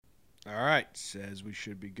All right, says we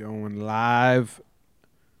should be going live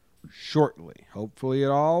shortly. Hopefully it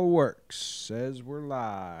all works. Says we're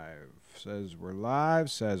live. Says we're live.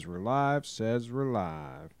 Says we're live. Says we're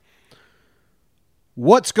live.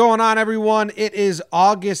 What's going on, everyone? It is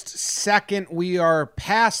August 2nd. We are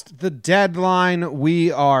past the deadline.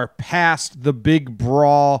 We are past the big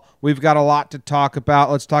brawl. We've got a lot to talk about.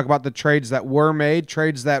 Let's talk about the trades that were made,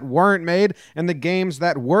 trades that weren't made, and the games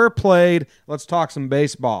that were played. Let's talk some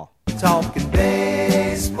baseball. Talking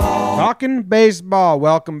baseball. Talking baseball.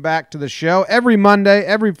 Welcome back to the show. Every Monday,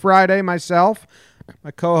 every Friday, myself, my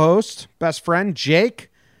co-host, best friend, Jake,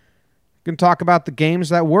 going to talk about the games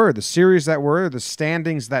that were, the series that were, the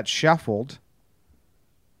standings that shuffled,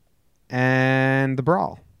 and the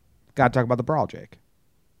brawl. Got to talk about the brawl, Jake.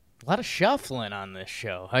 A lot of shuffling on this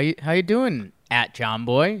show. How you doing, at John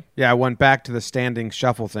Boy? Yeah, I went back to the standings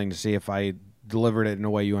shuffle thing to see if I delivered it in a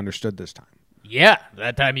way you understood this time. Yeah,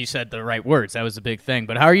 that time you said the right words. That was a big thing.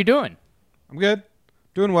 But how are you doing? I'm good.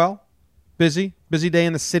 Doing well. Busy. Busy day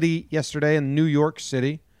in the city yesterday in New York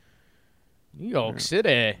City. New York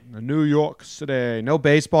City. New York City. No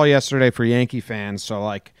baseball yesterday for Yankee fans,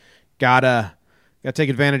 so gotta take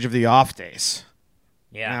advantage of the off days.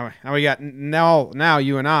 Yeah. Now we got now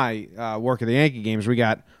you and I work at the Yankee games. We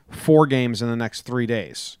got 4 games in the next 3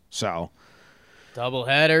 days. So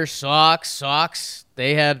Doubleheader, Sox.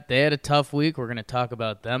 They had a tough week. We're gonna talk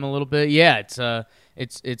about them a little bit. Yeah,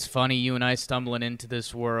 it's funny you and I stumbling into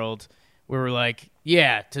this world. We were like,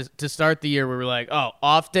 to start the year, we were like, oh,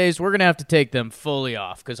 off days, we're going to have to take them fully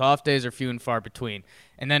off because off days are few and far between.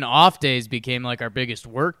 And then off days became like our biggest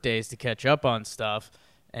work days to catch up on stuff.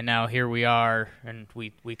 And now here we are, and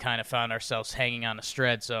we kind of found ourselves hanging on a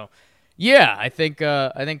thread. So, yeah, I think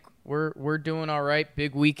we're doing all right.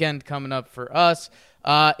 Big weekend coming up for us.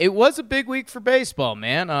 It was a big week for baseball,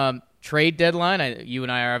 man. Trade deadline. You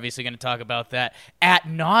and I are obviously going to talk about that ad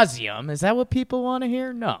nauseum. Is that what people want to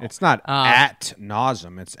hear? No, it's not at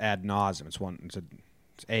nauseum. It's ad nauseum.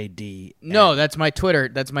 It's AD. No, that's my Twitter.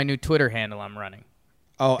 That's my new Twitter handle I'm running.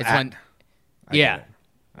 Oh, it's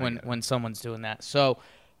when someone's doing that. So,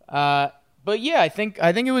 but yeah, I think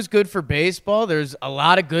it was good for baseball. There's a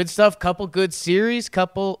lot of good stuff. Couple good series.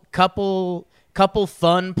 Couple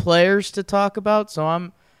fun players to talk about. So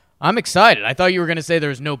I'm excited. I thought you were going to say there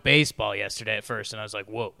was no baseball yesterday at first, and I was like,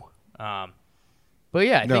 whoa. But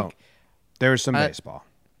yeah, I think there was some baseball.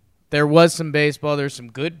 There was some baseball. There's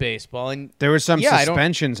some good baseball, and there were some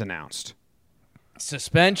suspensions announced.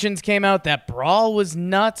 Suspensions came out. That brawl was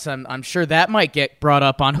nuts. I'm sure that might get brought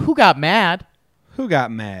up on Who Got Mad. Who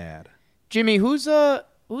got mad? Jimmy, who's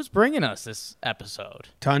bringing us this episode?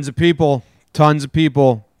 Tons of people.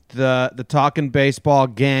 The Talking Baseball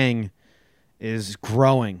gang is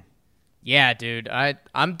growing. Yeah, dude.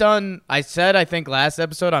 I'm done. I said, I think last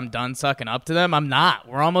episode, I'm done sucking up to them. I'm not.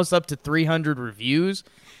 We're almost up to 300 reviews.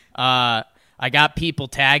 I got people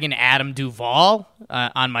tagging Adam Duvall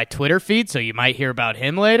on my Twitter feed, so you might hear about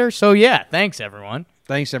him later. So, yeah, thanks, everyone.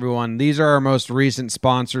 Thanks, everyone. These are our most recent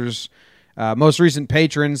sponsors, most recent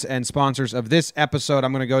patrons and sponsors of this episode.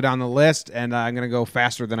 I'm going to go down the list, and I'm going to go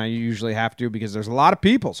faster than I usually have to because there's a lot of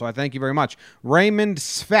people, so I thank you very much. Raymond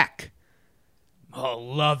Svek. Oh,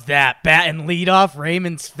 love that. Bat and leadoff,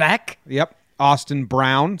 Raymond Svek. Yep. Austin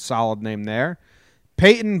Brown, solid name there.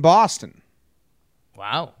 Peyton Boston.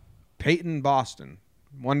 Wow. Peyton Boston.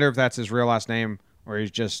 Wonder if that's his real last name or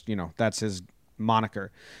he's just, that's his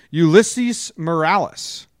moniker. Ulysses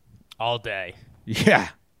Morales. All day. Yeah.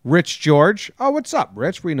 Rich George. Oh, what's up,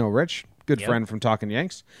 Rich? We know Rich. Good friend from Talking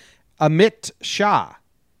Yanks. Amit Shah.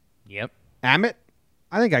 Yep. Amit?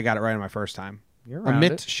 I think I got it right on my first time. You're around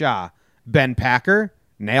Amit Shah. Ben Packer.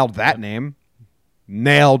 Nailed that name.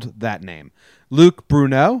 Luke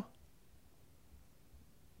Bruno.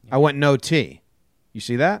 I went no T. You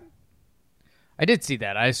see that? I did see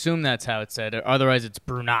that. I assume that's how it said. Otherwise, it's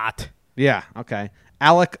Brunat. Yeah, okay.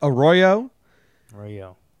 Alec Arroyo.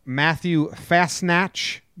 Arroyo. Matthew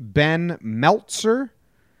Fastnatch. Ben Meltzer.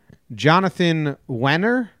 Jonathan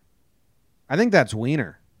Wenner. I think that's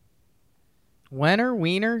Wiener.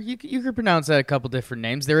 Wiener? You could pronounce that a couple different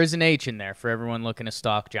names. There is an H in there for everyone looking to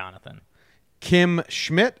stalk Jonathan. Kim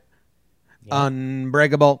Schmidt. Yep.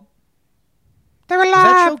 Unbreakable. They're alive,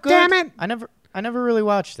 that show good? Damn it. I never really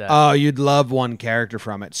watched that. Oh, you'd love one character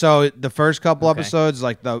from it. So the first couple episodes,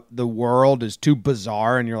 like the world is too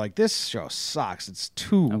bizarre, and you're like, this show sucks. It's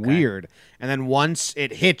too weird. And then once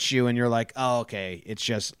it hits you, and you're like, oh, okay, it's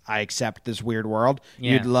just I accept this weird world.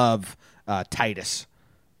 Yeah. You'd love Titus.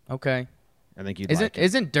 Okay. I think you'd like it.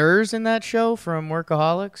 Isn't Durs in that show from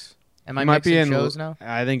Workaholics? Am I mixing shows now?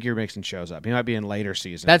 I think you're mixing shows up. He might be in later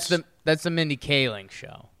seasons. That's the Mindy Kaling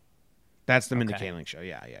show. That's the Mindy Okay. Kaling show.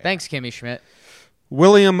 Yeah. Thanks, Kimmy Schmidt.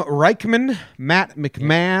 William Reichman, Matt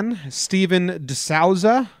McMahon, Steven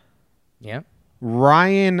DeSouza, Yeah.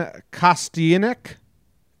 Ryan Kostianik,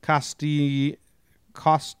 a tough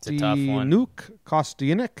one.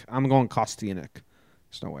 Kostianik. I'm going Kostianik.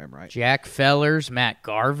 There's no way I'm right. Jack Fellers, Matt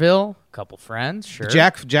Garville, a couple friends, sure.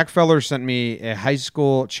 Jack Feller sent me a high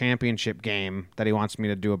school championship game that he wants me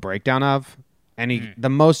to do a breakdown of, and the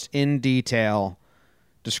most in detail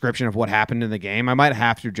description of what happened in the game. I might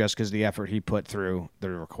have to just because the effort he put through the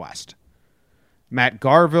request. Matt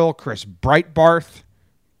Garville, Chris Breitbarth.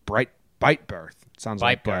 Sounds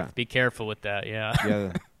like Bite Be careful with that,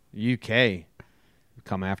 yeah. yeah, UK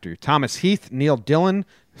come after you. Thomas Heath, Neil Dillon,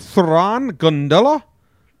 Thran Gundula,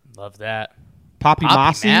 Love that. Poppy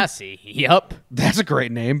Massey. Massey. Yep. That's a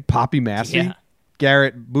great name, Poppy Massey. Yeah.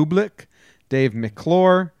 Garrett Bublik, Dave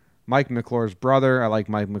McClure, Mike McClure's brother. I like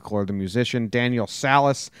Mike McClure, the musician. Daniel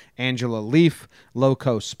Salas, Angela Leaf,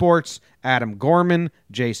 Loco Sports, Adam Gorman,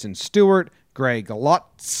 Jason Stewart, Greg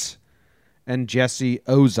Lutz, and Jesse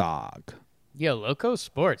Ozog. Yo, Loco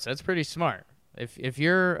Sports. That's pretty smart. If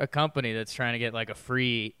you're a company that's trying to get like a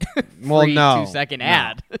free, Well, no, 2-second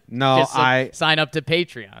ad, No, just sign up to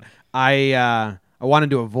Patreon. I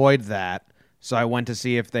wanted to avoid that, so I went to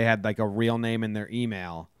see if they had like a real name in their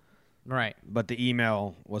email. Right. But the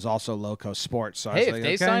email was also Loco Sports. So I Hey, was if like,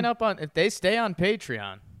 they okay. sign up if they stay on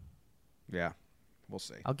Patreon, Yeah, we'll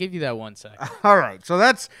see. I'll give you that 1 second. All right. So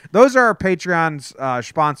those are our Patreon's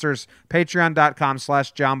sponsors.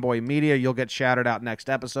 Patreon.com/JohnBoyMedia. You'll get shouted out next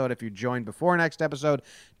episode if you join before next episode.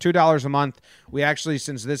 $2 a month. We actually,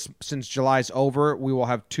 since July's over, we will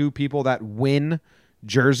have 2 people that win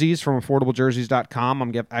jerseys from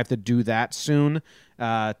AffordableJerseys.com. I have to do that soon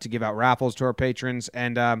to give out raffles to our patrons.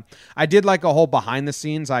 And I did like a whole behind the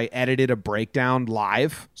scenes. I edited a breakdown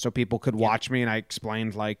live so people could watch me, and I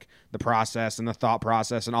explained like the process and the thought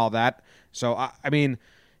process and all that. So, I mean,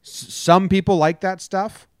 some people like that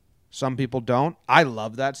stuff. Some people don't. I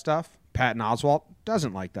love that stuff. Patton Oswalt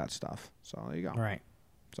doesn't like that stuff. So there you go. Right.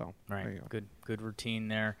 So Right. there you go. Good routine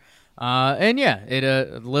there. And yeah,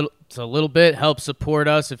 it's a little bit helps support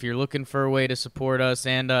us if you're looking for a way to support us,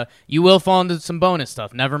 and you will fall into some bonus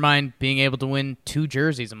stuff. Never mind being able to win 2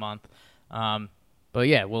 jerseys a month. But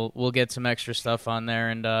yeah, we'll get some extra stuff on there,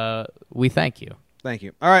 and we thank you. Thank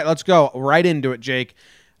you. All right, let's go right into it, Jake.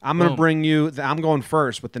 I'm going to Boom. bring you. I'm going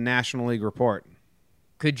first with the National League report.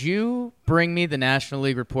 Could you bring me the National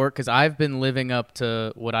League report? Because I've been living up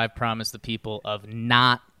to what I've promised the people of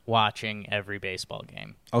not watching every baseball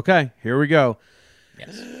game. Okay, here we go.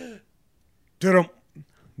 Yes.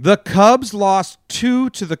 The Cubs lost 2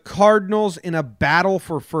 to the Cardinals in a battle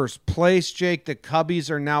for first place, Jake. The Cubbies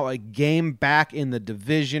are now a game back in the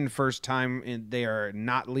division. First time they are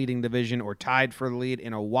not leading division or tied for the lead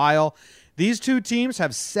in a while. These 2 teams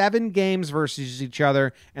have 7 games versus each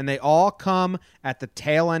other, and they all come at the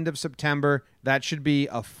tail end of September. That should be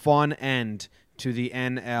a fun end to the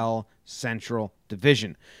NL Central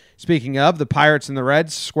Division. Speaking of, the Pirates and the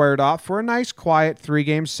Reds squared off for a nice, quiet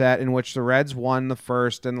 3-game set in which the Reds won the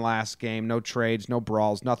first and last game. No trades, no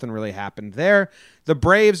brawls, nothing really happened there. The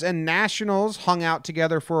Braves and Nationals hung out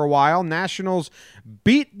together for a while. Nationals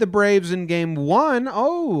beat the Braves in Game 1.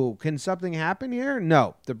 Oh, can something happen here?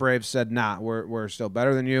 No. The Braves said, nah, we're still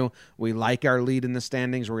better than you. We like our lead in the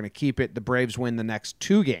standings. We're going to keep it. The Braves win the next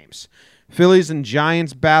 2 games. Phillies and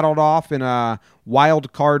Giants battled off in a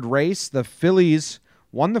wild card race. The Phillies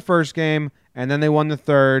won the first game, and then they won the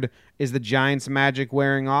third. Is the Giants' magic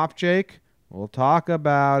wearing off, Jake? We'll talk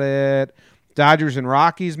about it. Dodgers and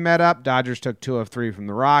Rockies met up. Dodgers took 2 of 3 from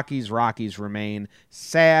the Rockies. Rockies remain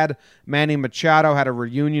sad. Manny Machado had a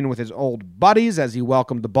reunion with his old buddies as he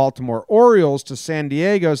welcomed the Baltimore Orioles to San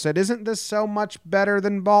Diego. Said, isn't this so much better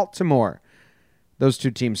than Baltimore? Those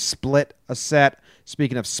 2 teams split a set.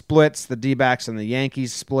 Speaking of splits, the D-backs and the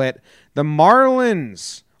Yankees split. The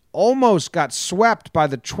Marlins almost got swept by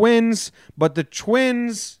the Twins, but the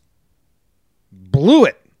Twins blew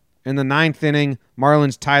it in the 9th inning.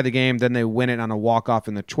 Marlins tie the game, then they win it on a walk-off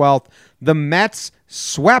in the 12th. The Mets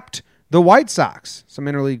swept the White Sox. Some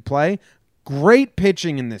interleague play. Great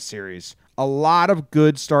pitching in this series. A lot of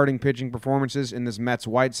good starting pitching performances in this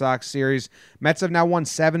Mets-White Sox series. Mets have now won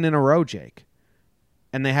 7 in a row, Jake.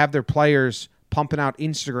 And they have their players pumping out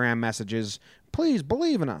Instagram messages. Please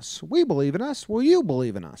believe in us. We believe in us. Will you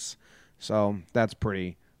believe in us? So that's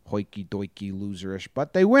pretty hoiky-doiky loserish.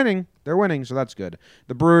 But they're winning, so that's good.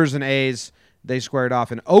 The Brewers and A's, they squared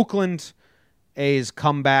off in Oakland. A's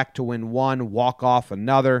come back to win 1, walk off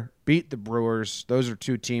another, beat the Brewers. Those are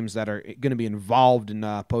 2 teams that are going to be involved in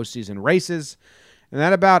postseason races. And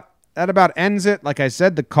that about about ends it. Like I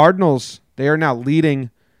said, the Cardinals, they are now leading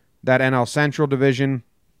that NL Central division.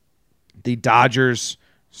 The Dodgers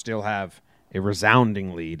still have a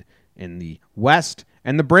resounding lead in the West.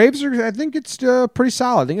 And the Braves are, I think it's pretty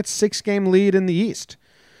solid. I think it's 6-game lead in the East.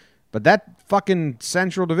 But that fucking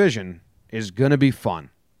Central division is going to be fun.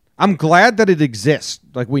 I'm glad that it exists.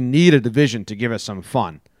 Like, we need a division to give us some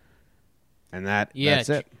fun. And that's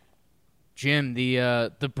it. Jim,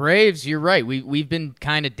 the Braves, you're right. We've been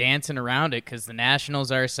kind of dancing around it because the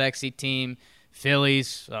Nationals are a sexy team.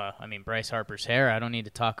 Phillies, Bryce Harper's hair, I don't need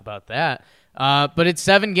to talk about that. But it's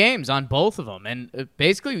 7 games on both of them. And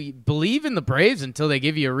basically, believe in the Braves until they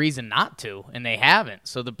give you a reason not to, and they haven't.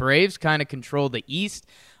 So the Braves kind of control the East.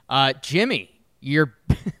 Jimmy, your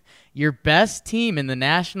best team in the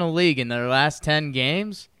National League in their last 10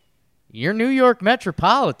 games, your New York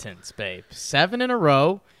Metropolitans, babe. 7 in a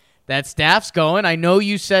row. That staff's going. I know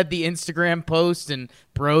you said the Instagram post, and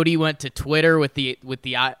Brody went to Twitter with the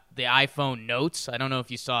iPhone notes. I don't know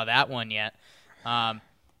if you saw that one yet. And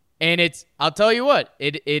I'll tell you what,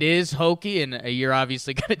 it is hokey, and you're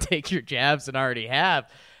obviously going to take your jabs and already have.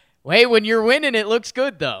 Hey, when you're winning, it looks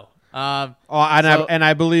good though.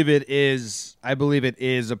 I believe it is. I believe it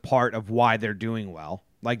is a part of why they're doing well.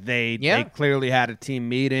 Like they clearly had a team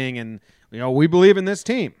meeting, and we believe in this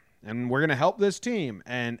team, and we're going to help this team,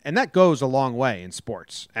 and that goes a long way in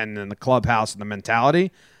sports and in the clubhouse and the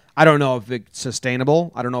mentality. I don't know if it's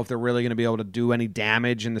sustainable. I don't know if they're really going to be able to do any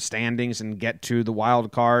damage in the standings and get to the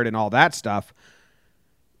wild card and all that stuff.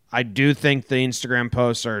 I do think the Instagram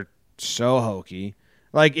posts are so hokey.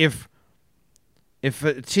 Like if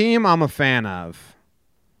a team I'm a fan of,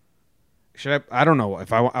 I don't know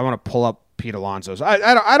if I want to pull up Pete Alonso's.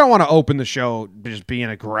 I don't want to open the show just being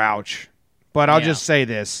a grouch, but I'll just say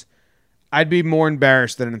this. I'd be more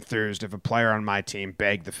embarrassed than enthused if a player on my team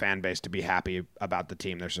begged the fan base to be happy about the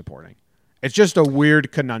team they're supporting. It's just a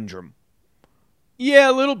weird conundrum. Yeah,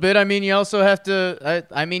 a little bit. I mean, you also have to.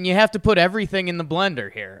 You have to put everything in the blender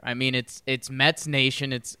here. I mean, it's Mets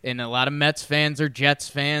Nation. And a lot of Mets fans are Jets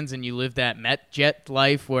fans, and you live that Met-Jet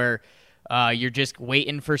life where you're just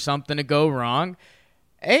waiting for something to go wrong.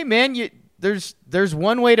 Hey, man, there's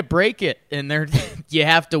one way to break it, and you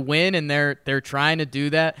have to win, and they're trying to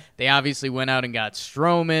do that. They obviously went out and got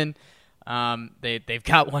Stroman. They've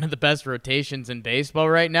got one of the best rotations in baseball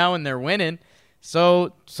right now, and they're winning.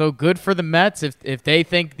 So good for the Mets if they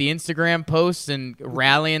think the Instagram posts and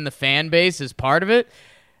rallying the fan base is part of it.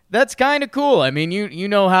 That's kind of cool. I mean, you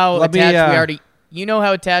know how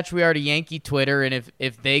attached we are to Yankee Twitter, and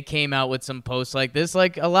if they came out with some posts like this,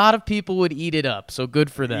 like a lot of people would eat it up. So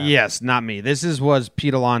good for them. Yes, not me. This was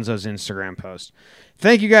Pete Alonso's Instagram post.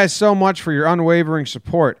 Thank you guys so much for your unwavering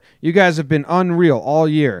support. You guys have been unreal all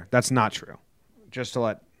year. That's not true. Just to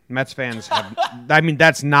let Mets fans have,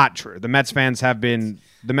 that's not true. The Mets fans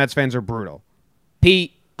are brutal.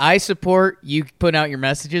 Pete, I support you putting out your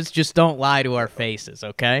messages. Just don't lie to our faces,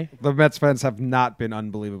 okay? The Mets fans have not been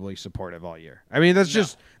unbelievably supportive all year. I mean,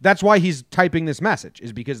 that's why he's typing this message,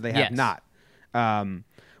 is because they have not.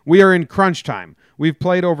 We are in crunch time. We've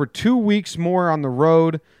played over 2 weeks more on the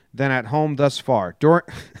road than at home thus far.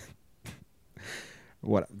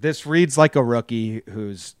 This reads like a rookie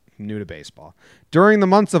who's new to baseball. During the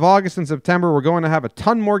months of August and September, we're going to have a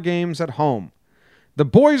ton more games at home. The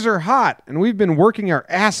boys are hot, and we've been working our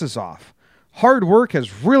asses off. Hard work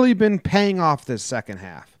has really been paying off this second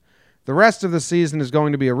half. The rest of the season is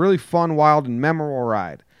going to be a really fun, wild, and memorable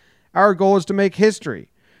ride. Our goal is to make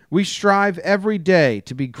history. We strive every day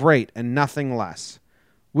to be great and nothing less.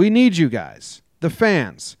 We need you guys, the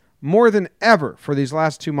fans, more than ever for these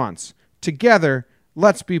last 2 months. Together,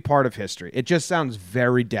 let's be part of history. It just sounds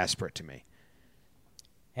very desperate to me.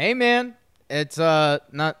 Hey, man, it's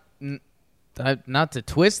not to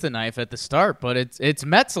twist the knife at the start, but it's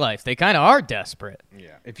Mets life. They kind of are desperate.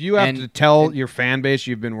 Yeah. If you have to tell your fan base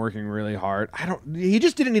you've been working really hard, he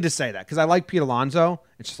just didn't need to say that, because I like Pete Alonso.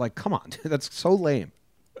 It's just like, come on, that's so lame.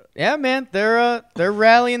 Yeah, man, they're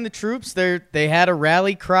rallying the troops. They had a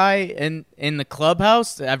rally cry in the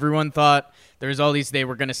clubhouse. Everyone thought there's all these. They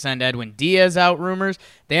were going to send Edwin Diaz out. Rumors.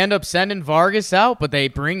 They end up sending Vargas out, but they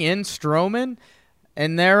bring in Stroman.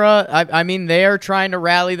 And they are trying to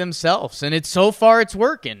rally themselves, and so far it's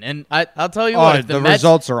working. And I'll tell you what, if the Mets,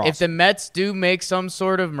 results are awesome. If the Mets do make some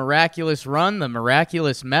sort of miraculous run, the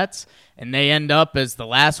miraculous Mets, and they end up as the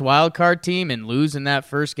last wild card team and lose in that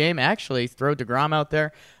first game, actually throw DeGrom out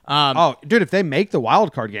there. Dude, if they make the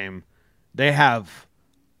wild card game, they have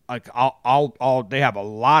they have a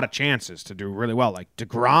lot of chances to do really well. Like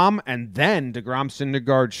DeGrom, and then DeGrom,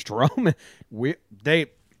 Syndergaard, Stroman.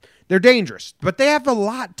 They're dangerous, but they have a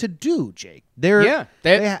lot to do, Jake. They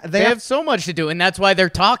have so much to do, and that's why they're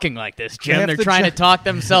talking like this, Jim. They're trying to talk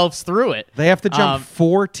themselves through it. They have to jump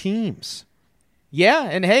 4 teams. Yeah,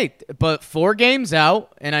 and hey, but 4 games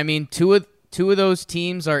out, and I mean, two of those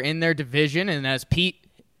teams are in their division, and as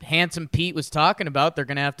Handsome Pete was talking about, they're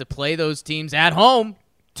going to have to play those teams at home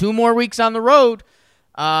 2 more weeks on the road.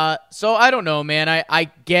 So I don't know, man.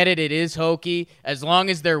 I get it. It is hokey. As long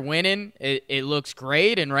as they're winning, it looks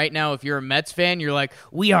great. And right now, if you're a Mets fan, you're like,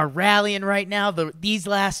 we are rallying right now. These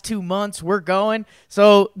last 2 months, we're going.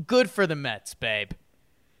 So good for the Mets, babe.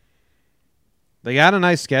 They got a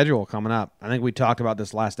nice schedule coming up. I think we talked about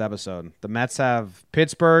this last episode. The Mets have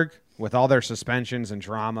Pittsburgh with all their suspensions and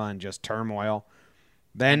drama and just turmoil.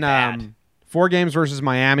 Then 4 games versus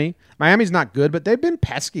Miami. Miami's not good, but they've been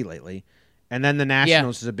pesky lately. And then the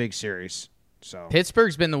Nationals is a big series. So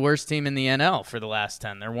Pittsburgh's been the worst team in the NL for the last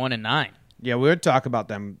 10. They're 1-9. Yeah, we would talk about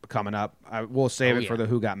them coming up. We'll save it for the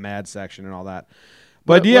Who Got Mad section and all that.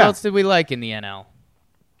 But what else did we like in the NL?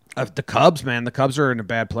 The Cubs, man. The Cubs are in a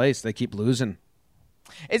bad place. They keep losing.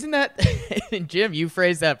 Isn't that, Jim, you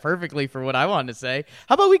phrased that perfectly for what I wanted to say.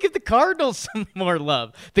 How about we give the Cardinals some more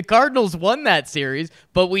love? The Cardinals won that series,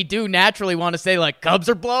 but we do naturally want to say, like, Cubs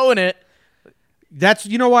are blowing it. That's,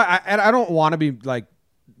 you know what, I don't want to be, like,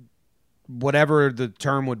 whatever the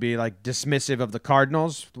term would be, like, dismissive of the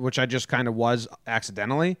Cardinals, which I just kind of was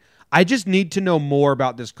accidentally. I just need to know more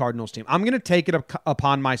about this Cardinals team. I'm going to take it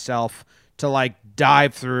upon myself to, like,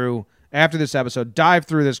 dive through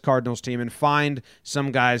this Cardinals team and find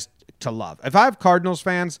some guys to love. If I have Cardinals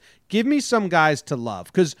fans, give me some guys to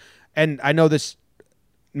love. And I know this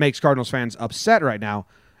makes Cardinals fans upset right now,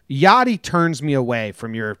 Yachty turns me away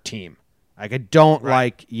from your team. Like, I don't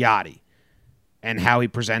like Yachty and how he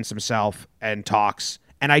presents himself and talks.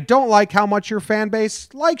 And I don't like how much your fan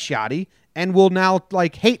base likes Yachty and will now,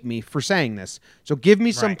 like, hate me for saying this. So give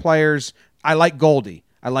me some players. I like Goldie.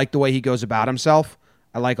 I like the way he goes about himself.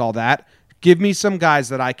 I like all that. Give me some guys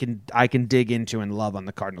that I can dig into and love on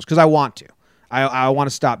the Cardinals because I want to. I want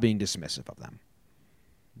to stop being dismissive of them.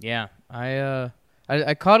 Yeah, I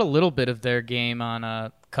caught a little bit of their game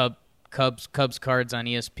on Cubs Cards on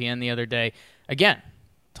ESPN the other day. Again,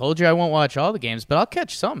 told you I won't watch all the games, but I'll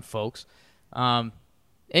catch some, folks. And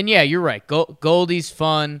yeah, you're right. Goldie's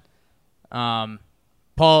fun. Paul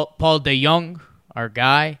DeJong, our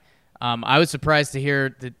guy. I was surprised to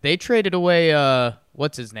hear that they traded away.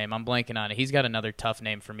 What's his name? I'm blanking on it. He's got another tough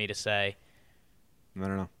name for me to say. I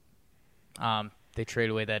don't know. They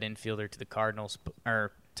traded away that infielder to the Cardinals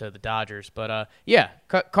or to the Dodgers. But yeah,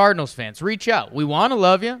 Cardinals fans, reach out. We want to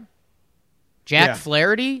love you. Jack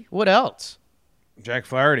Flaherty. What else? Jack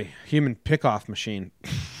Flaherty, human pickoff machine.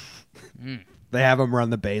 They have him run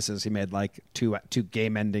the bases. He made like two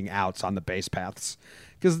game-ending outs on the base paths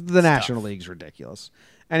because the National League's ridiculous.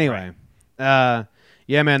 Anyway,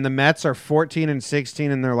 yeah, man, the Mets are 14-16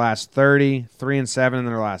 in their last 30, 3-7 in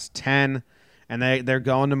their last 10, and they're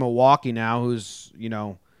going to Milwaukee now. Who's, you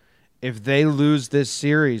know, if they lose this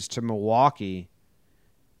series to Milwaukee,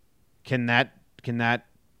 can that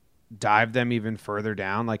dive them even further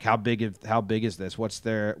down? Like, how big is this? What's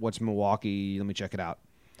Milwaukee? Let me check it out.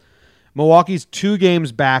 Milwaukee's 2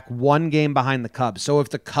 games back, 1 game behind the Cubs. So if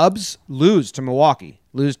the Cubs lose to Milwaukee,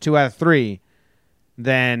 lose 2 out of 3,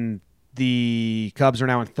 then the Cubs are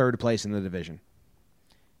now in 3rd place in the division.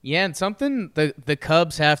 Yeah, and something the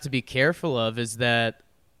Cubs have to be careful of is that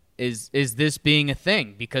is this being a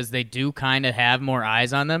thing, because they do kind of have more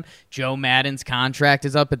eyes on them. Joe Maddon's contract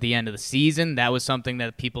is up at the end of the season. That was something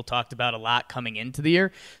that people talked about a lot coming into the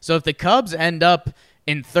year. So if the Cubs end up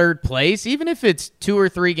in 3rd place, even if it's 2 or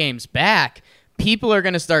 3 games back, people are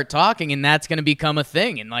going to start talking, and that's going to become a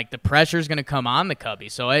thing, and like the pressure is going to come on the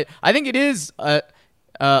Cubbies. So I think it is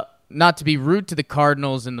not to be rude to the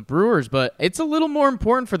Cardinals and the Brewers, but it's a little more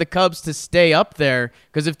important for the Cubs to stay up there,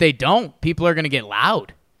 because if they don't, people are going to get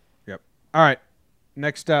loud. Yep. All right.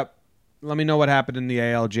 Next up, let me know what happened in the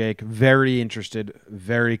AL, Jake. Very interested,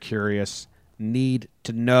 very curious, need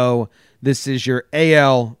to know. This is your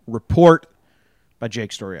AL report by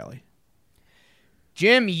Jake Storielli.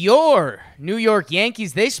 Jim, your New York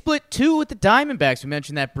Yankees, they split 2 with the Diamondbacks. We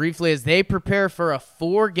mentioned that briefly as they prepare for a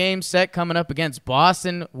 4-game set coming up against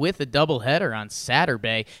Boston with a doubleheader on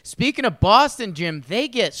Saturday. Speaking of Boston, Jim, they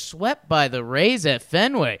get swept by the Rays at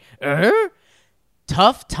Fenway.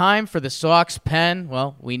 Tough time for the Sox pen.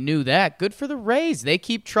 Well, we knew that. Good for the Rays. They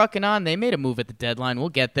keep trucking on. They made a move at the deadline. We'll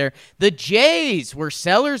get there. The Jays were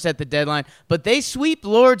sellers at the deadline, but they sweep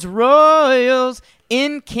Lord's Royals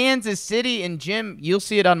in Kansas City. And Jim, you'll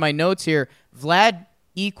see it on my notes here. Vlad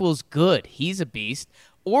equals good. He's a beast.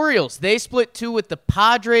 Orioles, they split 2 with the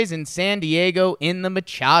Padres in San Diego in the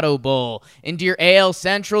Machado Bowl. Into your AL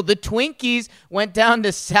Central, the Twinkies went down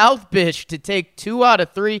to South Beach to take 2 out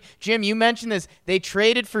of 3. Jim, you mentioned this. They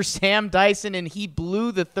traded for Sam Dyson, and he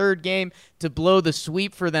blew the third game to blow the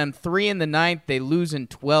sweep for them. 3 in the ninth. They lose in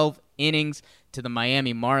 12 innings to the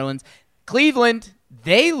Miami Marlins. Cleveland,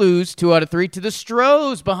 they lose 2 out of 3 to the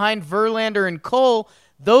Stros behind Verlander and Cole.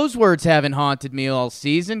 Those words haven't haunted me all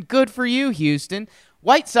season. Good for you, Houston.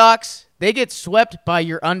 White Sox, they get swept by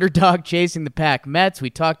your underdog chasing the pack Mets. We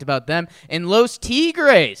talked about them. And Los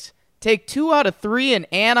Tigres take 2 out of 3 in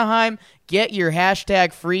Anaheim. Get your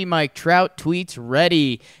hashtag free Mike Trout tweets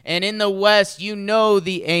ready. And in the West, you know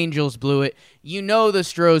the Angels blew it. You know the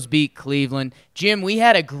Stros beat Cleveland. Jim, we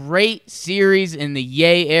had a great series in the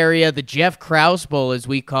Yay area, the Jeff Krause Bowl as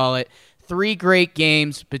we call it. 3 great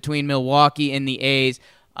games between Milwaukee and the A's.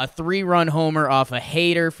 A 3-run homer off a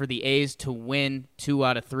hater for the A's to win 2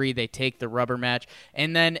 out of 3. They take the rubber match.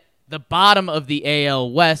 And then the bottom of the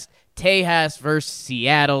AL West, Tejas versus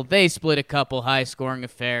Seattle. They split a couple high-scoring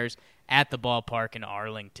affairs at the ballpark in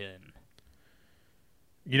Arlington.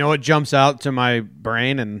 You know what jumps out to my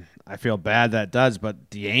brain, and I feel bad that does,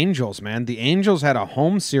 but the Angels, man. The Angels had a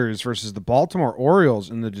home series versus the Baltimore Orioles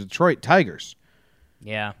and the Detroit Tigers.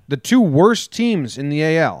 Yeah. The 2 worst teams in the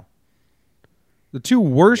AL. The 2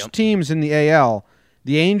 worst teams in the AL,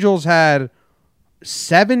 the Angels had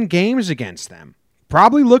 7 games against them.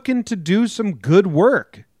 Probably looking to do some good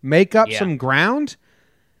work, make up some ground.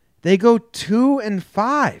 They go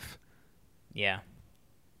 2-5. Yeah.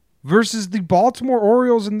 Versus the Baltimore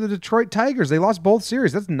Orioles and the Detroit Tigers. They lost both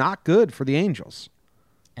series. That's not good for the Angels.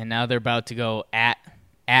 And now they're about to go at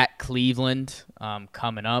Cleveland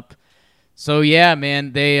coming up. So, yeah,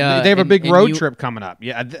 man, they have a big road trip coming up.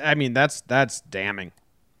 Yeah, I mean, that's damning.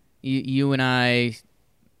 You and I,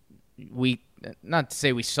 we not to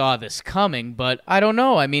say we saw this coming, but I don't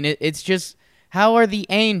know. I mean, it's just, how are the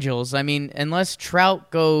Angels? I mean, unless Trout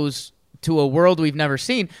goes to a world we've never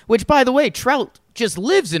seen, which, by the way, Trout just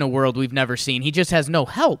lives in a world we've never seen. He just has no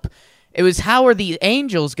help. It was, how are the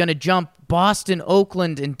Angels going to jump Boston,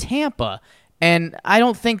 Oakland, and Tampa? And I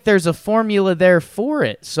don't think there's a formula there for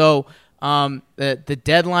it. So, the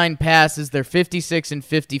deadline passes. They're 56 and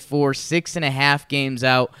 54, 6.5 games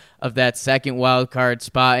out of that second wild card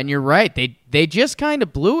spot. And you're right, they just kind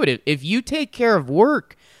of blew it. If you take care of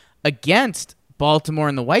work against Baltimore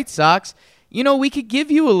and the White Sox, you know, we could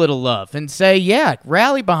give you a little love and say, yeah,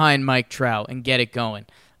 rally behind Mike Trout and get it going.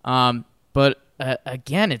 But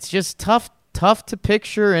again, it's just tough to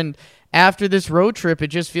picture. And after this road trip, it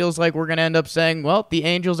just feels like we're going to end up saying, well, the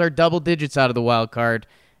Angels are double digits out of the wild card.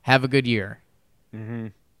 Have a good year. Mm-hmm.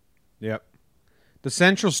 Yep. The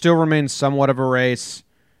Central still remains somewhat of a race.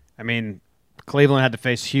 I mean, Cleveland had to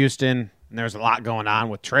face Houston, and there's a lot going on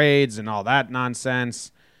with trades and all that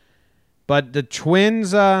nonsense. But the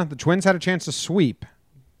Twins had a chance to sweep,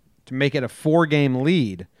 to make it a 4-game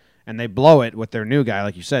lead, and they blow it with their new guy,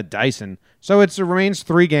 like you said, Dyson. So it remains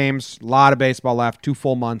 3 games, a lot of baseball left, 2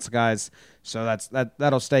 full months, guys. So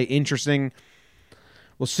that'll stay interesting.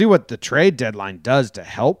 We'll see what the trade deadline does to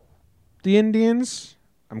help the Indians.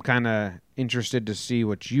 I'm kind of interested to see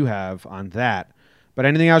what you have on that. But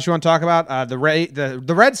anything else you want to talk about? The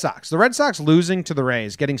Red Sox. The Red Sox losing to the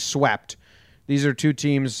Rays, getting swept. These are 2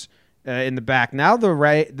 teams in the back. Now the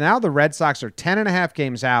Red Sox are 10.5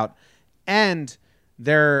 games out, and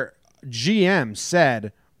their GM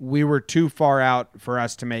said we were too far out for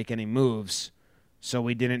us to make any moves, so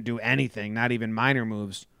we didn't do anything, not even minor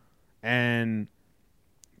moves. And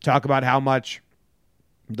talk about how much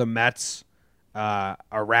the Mets are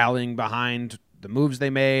rallying behind the moves they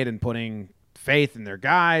made and putting faith in their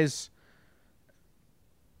guys.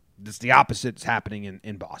 It's the opposite is happening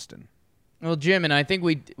in Boston. Well, Jim, and I think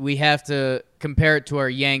we have to compare it to our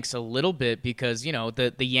Yanks a little bit because, you know,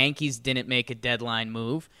 the Yankees didn't make a deadline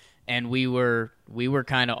move, and we were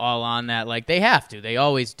kind of all on that like they have to. They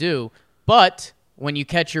always do. But when you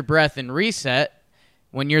catch your breath and reset,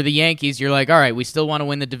 when you're the Yankees, you're like, all right, we still want to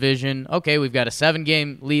win the division. Okay, we've got a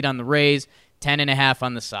 7-game lead on the Rays, 10.5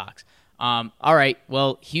 on the Sox. All right,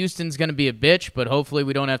 well, Houston's going to be a bitch, but hopefully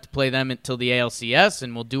we don't have to play them until the ALCS,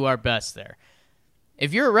 and we'll do our best there.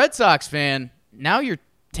 If you're a Red Sox fan, now you're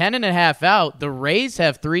 10.5 out. The Rays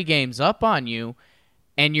have 3 games up on you,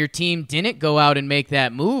 and your team didn't go out and make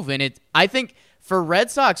that move. And I think for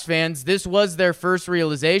Red Sox fans, this was their first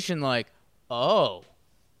realization, like, oh,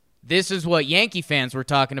 this is what Yankee fans were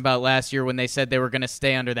talking about last year when they said they were going to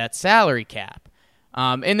stay under that salary cap.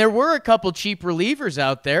 And there were a couple cheap relievers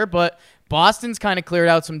out there, but Boston's kind of cleared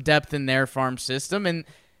out some depth in their farm system. And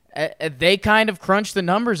they kind of crunched the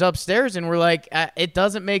numbers upstairs, and we're like, it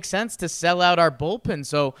doesn't make sense to sell out our bullpen.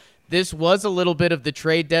 So this was a little bit of the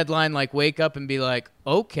trade deadline, like wake up and be like,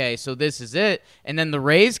 okay, so this is it. And then the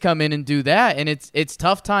Rays come in and do that, and it's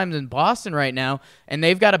tough times in Boston right now, and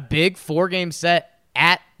they've got a big 4-game set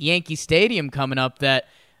at Yankee Stadium coming up that,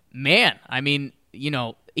 man, I mean,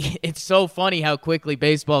 it's so funny how quickly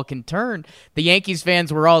baseball can turn. The Yankees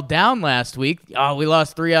fans were all down last week. Oh, we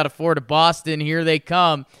lost 3 out of 4 to Boston. Here they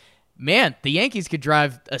come. Man, the Yankees could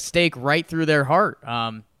drive a stake right through their heart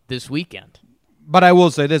this weekend. But I will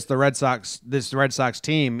say this Red Sox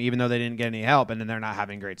team, even though they didn't get any help and then they're not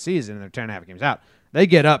having a great season and they're 10.5 games out, they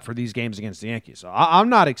get up for these games against the Yankees. So I'm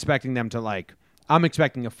not expecting them to I'm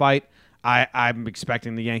expecting a fight. I'm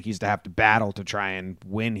expecting the Yankees to have to battle to try and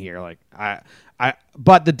win here.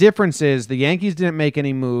 But the difference is the Yankees didn't make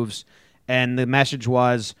any moves, and the message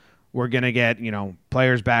was we're going to get,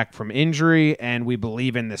 players back from injury, and we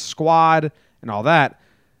believe in this squad and all that.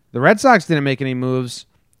 The Red Sox didn't make any moves,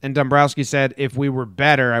 and Dombrowski said if we were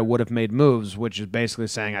better, I would have made moves, which is basically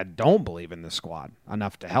saying I don't believe in this squad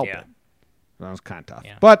enough to help it. That was kind of tough.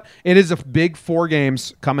 Yeah. But it is a big 4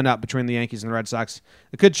 games coming up between the Yankees and the Red Sox.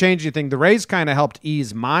 It could change anything. The Rays kind of helped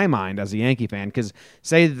ease my mind as a Yankee fan because,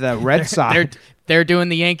 say, the Red Sox... they're doing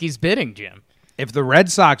the Yankees' bidding, Jim. If the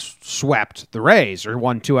Red Sox swept the Rays or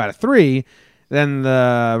won 2 out of 3, then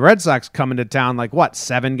the Red Sox come into town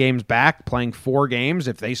 7 games back, playing 4 games.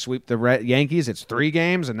 If they sweep the Yankees, it's 3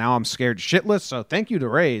 games, and now I'm scared shitless. So thank you to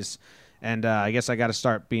Rays. And I guess I got to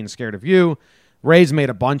start being scared of you. Rays made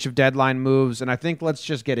a bunch of deadline moves, and I think let's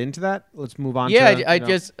just get into that. Let's move on.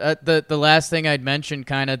 The last thing I'd mention,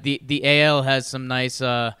 kind of the AL has some nice.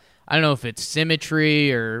 I don't know if it's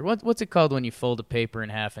symmetry or what's it called when you fold a paper in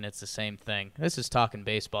half and it's the same thing. This is talking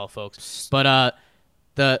baseball, folks. But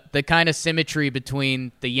the kind of symmetry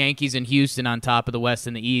between the Yankees and Houston on top of the West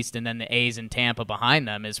and the East, and then the A's and Tampa behind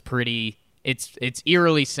them is pretty. It's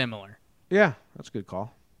eerily similar. Yeah, that's a good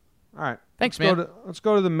call. All right. Thanks, man. Let's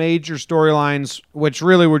go to the major storylines, which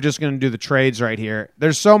really we're just going to do the trades right here.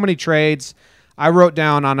 There's so many trades. I wrote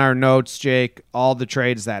down on our notes, Jake, all the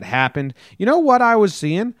trades that happened. You know what I was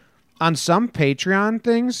seeing? On some Patreon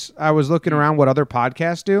things, I was looking around what other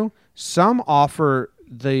podcasts do. Some offer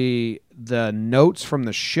the notes from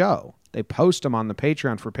the show. They post them on the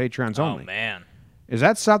Patreon for Patreons only. Oh, man. Is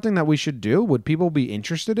that something that we should do? Would people be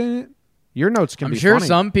interested in it? Your notes can be funny. I'm sure funny.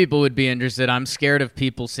 some people would be interested. I'm scared of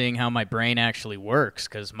people seeing how my brain actually works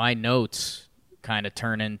because my notes kind of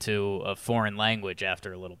turn into a foreign language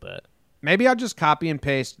after a little bit. Maybe I'll just copy and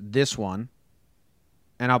paste this one,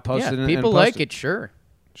 and I'll post it. Yeah, people like it, sure.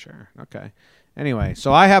 Sure, okay. Anyway,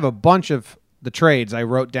 so I have a bunch of the trades I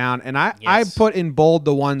wrote down, and I put in bold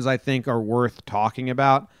the ones I think are worth talking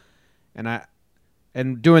about.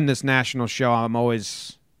 And doing this national show, I'm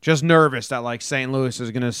always just nervous that St. Louis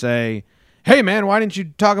is going to say, hey, man, why didn't you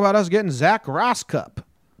talk about us getting Zach Rosscup?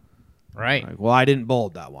 Right. Well, I didn't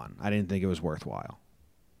bold that one. I didn't think it was worthwhile.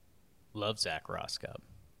 Love Zach Rosscup.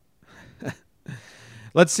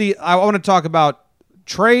 Let's see. I want to talk about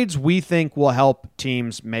trades we think will help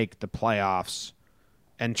teams make the playoffs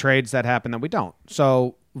and trades that happen that we don't.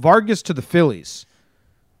 So Vargas to the Phillies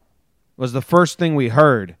was the first thing we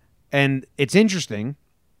heard. And it's interesting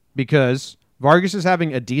because Vargas is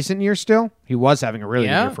having a decent year still. He was having a really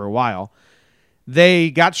good year for a while.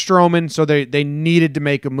 They got Stroman, so they needed to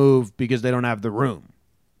make a move because they don't have the room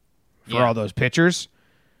for all those pitchers.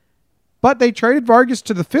 But they traded Vargas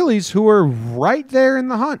to the Phillies, who are right there in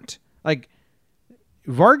the hunt.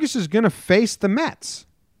 Vargas is going to face the Mets.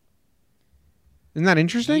 Isn't that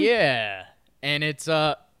interesting? Yeah, and it's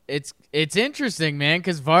interesting, man,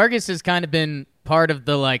 because Vargas has kind of been part of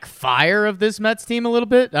the fire of this Mets team a little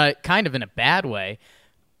bit, kind of in a bad way.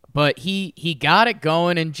 But he got it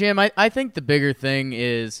going, and Jim, I think the bigger thing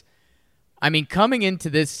is, coming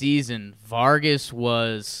into this season, Vargas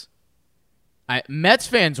was. Mets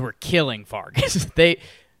fans were killing Vargas.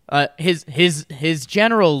 His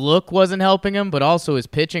general look wasn't helping him, but also his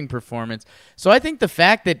pitching performance. So I think the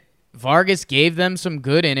fact that Vargas gave them some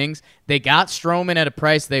good innings, they got Stroman at a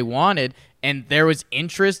price they wanted, and there was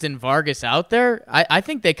interest in Vargas out there, I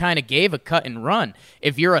think they kind of gave a cut and run.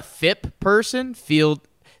 If you're a FIP person,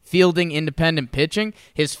 fielding independent pitching,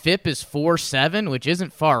 his FIP is 4.7, which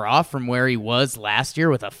isn't far off from where he was last year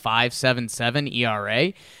with a 5.77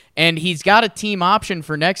 ERA. And he's got a team option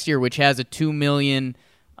for next year, which has a $2 million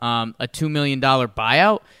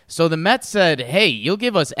buyout. So the Mets said, hey, you'll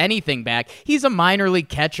give us anything back. He's a minor league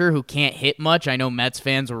catcher who can't hit much. I know Mets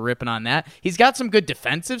fans were ripping on that. He's got some good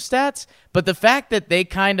defensive stats, but the fact that they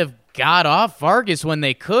kind of got off Vargas when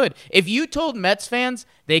they could. If you told Mets fans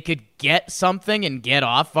they could get something and get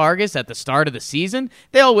off Vargas at the start of the season,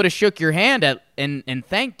 they all would have shook your hand and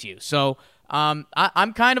thanked you. So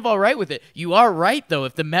I'm kind of all right with it. You are right, though.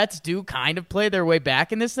 If the Mets do kind of play their way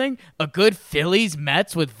back in this thing, a good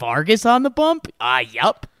Phillies-Mets with Vargas on the bump?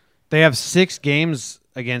 Yup. They have 6 games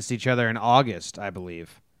against each other in August, I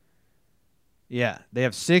believe. Yeah, they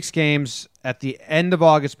have 6 games at the end of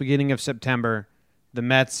August, beginning of September. The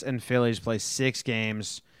Mets and Phillies play 6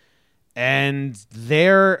 games. And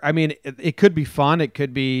it could be fun. It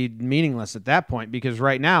could be meaningless at that point because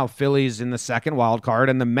right now, Philly's in the second wild card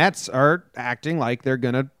and the Mets are acting like they're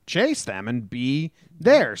going to chase them and be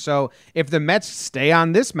there. So if the Mets stay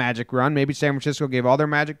on this magic run, maybe San Francisco gave all their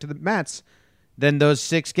magic to the Mets, then those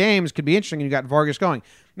 6 games could be interesting and you got Vargas going.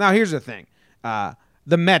 Now, here's the thing.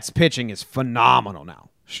 The Mets pitching is phenomenal now.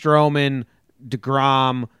 Stroman,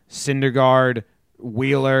 DeGrom, Syndergaard,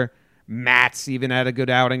 Wheeler, Matz even had a good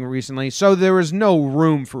outing recently. So there was no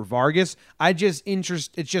room for Vargas. It's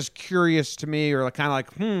just curious to me or kind of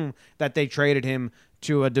like, that they traded him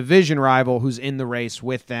to a division rival who's in the race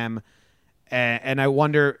with them. And I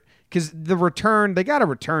wonder, because the return, they got a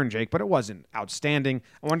return, Jake, but it wasn't outstanding.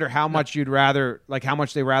 I wonder how much they rather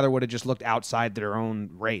would have just looked outside their own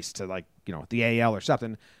race to the AL or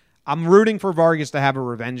something. I'm rooting for Vargas to have a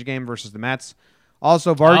revenge game versus the Mets.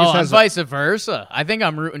 Also, Vargas has vice versa. I think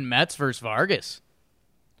I'm rooting Mets versus Vargas.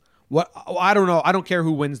 What? I don't know. I don't care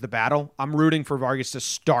who wins the battle. I'm rooting for Vargas to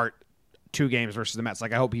start 2 games versus the Mets. I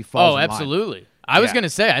hope he falls. Oh, absolutely. I was going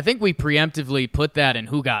to say, I think we preemptively put that in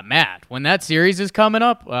Who Got Mad. When that series is coming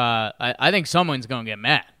up, I think someone's going to get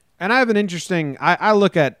mad. And I have an interesting... I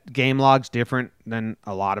look at game logs different than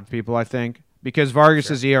a lot of people, I think, because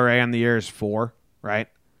Vargas' ERA on the year is 4, right?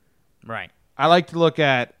 Right. I like to look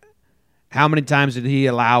at how many times did he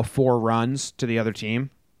allow 4 runs to the other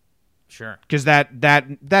team. Sure. Because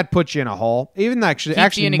that puts you in a hole. Even actually...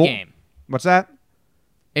 Keeps you in a game. What's that?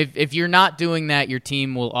 If you're not doing that, your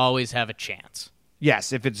team will always have a chance.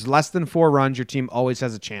 Yes, if it's less than 4 runs, your team always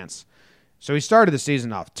has a chance. So he started the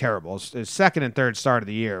season off terrible. His second and third start of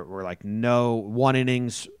the year were like 1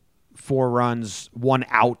 innings, 4 runs, 1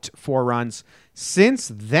 out, 4 runs.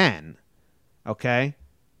 Since then, okay,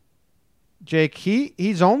 Jake,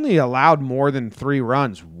 he's only allowed more than 3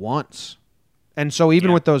 runs once. And so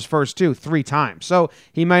even with those first 2, 3 times. So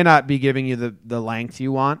he might not be giving you the length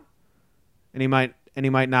you want, and he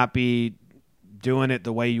might not be doing it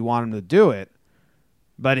the way you want him to do it.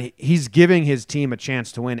 But he's giving his team a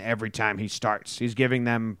chance to win every time he starts. He's giving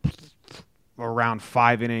them around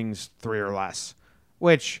 5 innings, 3 or less,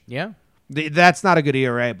 which that's not a good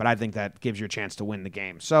ERA, but I think that gives you a chance to win the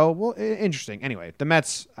game. So, well, interesting. Anyway, the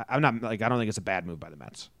Mets, I don't think it's a bad move by the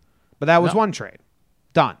Mets. But that was one trade.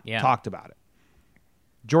 Done. Yeah. Talked about it.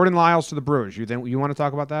 Jordan Lyles to the Brewers. You want to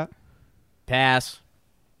talk about that? Pass.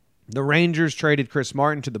 The Rangers traded Chris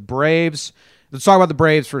Martin to the Braves. Let's talk about the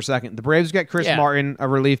Braves for a second. The Braves get Chris Martin, a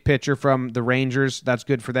relief pitcher from the Rangers. That's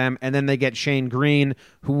good for them. And then they get Shane Green,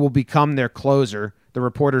 who will become their closer. The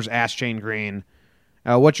reporters asked Shane Green,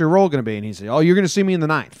 what's your role going to be? And he said, you're going to see me in the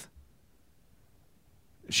 9th.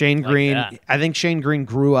 Shane Green, I think Shane Green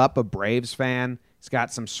grew up a Braves fan. He's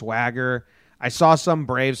got some swagger. I saw some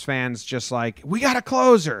Braves fans just like, we got a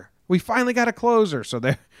closer. We finally got a closer. So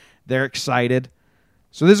they're excited.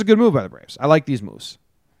 So this is a good move by the Braves. I like these moves.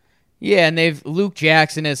 Yeah, and Luke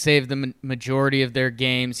Jackson has saved the majority of their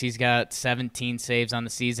games. He's got 17 saves on the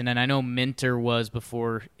season, and I know Minter was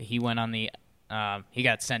before he went on the he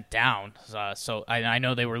got sent down. So I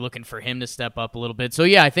know they were looking for him to step up a little bit. So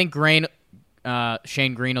yeah, I think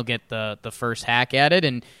Shane Green will get the first hack at it,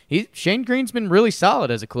 and Shane Green's been really solid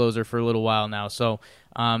as a closer for a little while now. So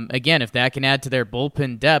again, if that can add to their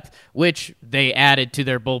bullpen depth, which they added to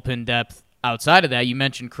their bullpen depth. Outside of that, you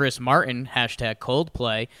mentioned Chris Martin, hashtag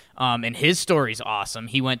Coldplay, and his story's awesome.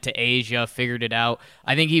 He went to Asia, figured it out.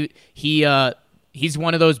 I think he's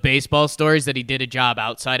one of those baseball stories that he did a job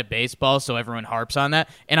outside of baseball, so everyone harps on that.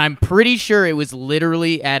 And I'm pretty sure it was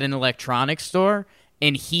literally at an electronics store,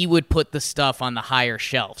 and he would put the stuff on the higher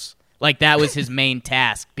shelves. Like, that was his main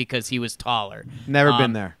task because he was taller. Never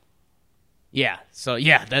been there. Yeah, so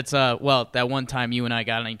yeah, that's that one time you and I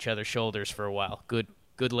got on each other's shoulders for a while.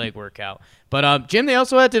 Good leg workout. But, Jim, they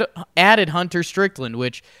also added Hunter Strickland,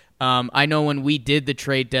 which I know when we did the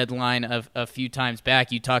trade deadline a few times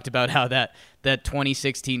back, you talked about how that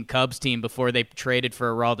 2016 Cubs team, before they traded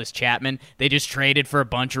for Aroldis Chapman, they just traded for a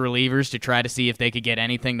bunch of relievers to try to see if they could get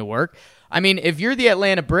anything to work. I mean, if you're the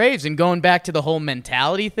Atlanta Braves and going back to the whole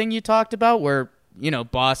mentality thing you talked about where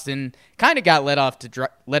Boston kind of got let out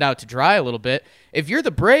to dry a little bit. If you're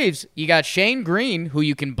the Braves, you got Shane Green, who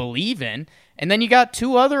you can believe in, and then you got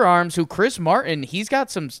two other arms who Chris Martin, he's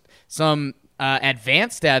got some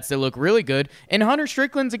advanced stats that look really good, and Hunter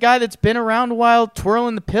Strickland's a guy that's been around a while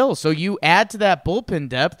twirling the pill. So you add to that bullpen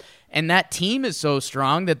depth, and that team is so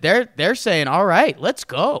strong that they're saying, all right, let's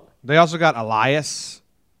go. They also got Elias.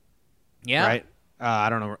 Yeah. Right? I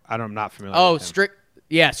don't know. I'm not familiar with him.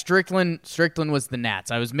 Strickland was the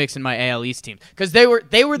Nats. I was mixing my AL East teams because they were the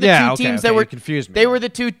two teams that were confused me. They were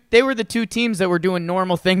the two teams that were doing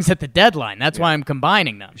normal things at the deadline. That's why I'm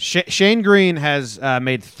combining them. Shane Green has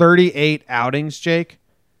made 38 outings, Jake.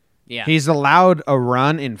 Yeah. He's allowed a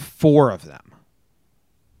run in 4 of them.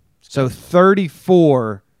 So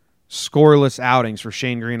 34 scoreless outings for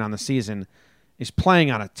Shane Green on the season. He's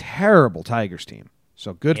playing on a terrible Tigers team.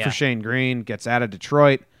 So good for Shane Green. Gets out of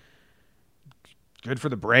Detroit. Good for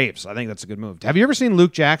the Braves. I think that's a good move. Have you ever seen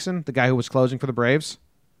Luke Jackson, the guy who was closing for the Braves?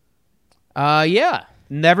 Yeah.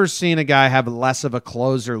 Never seen a guy have less of a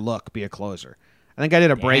closer look be a closer. I think I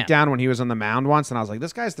did a breakdown when he was on the mound once, and I was like,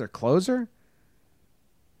 this guy's their closer?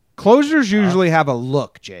 Closers usually have a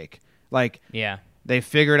look, Jake. Like, they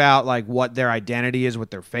figured out like what their identity is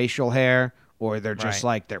with their facial hair, or they're just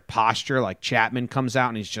like their posture. Like Chapman comes out,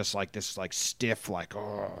 and he's just like this like stiff, like,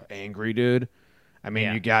 angry dude. I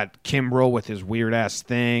mean, you got Kimbrel with his weird-ass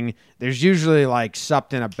thing. There's usually, like,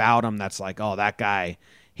 something about him that's like, oh, that guy,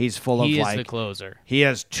 he's full of, like... He is the closer. He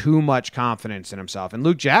has too much confidence in himself. And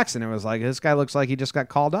Luke Jackson, it was like, this guy looks like he just got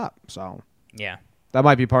called up. So, yeah. That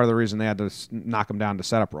might be part of the reason they had to knock him down to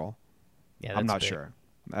setup role. Yeah, I'm not sure.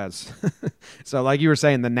 So, like you were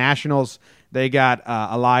saying, the Nationals, they got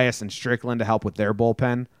Elias and Strickland to help with their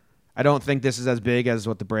bullpen. I don't think this is as big as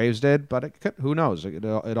what the Braves did, but who knows?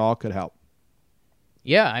 It all could help.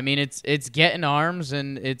 Yeah, I mean it's getting arms,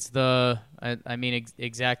 and it's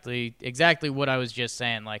exactly what I was just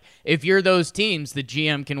saying. Like, if you're those teams, the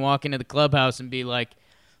GM can walk into the clubhouse and be like,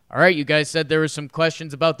 "All right, you guys said there were some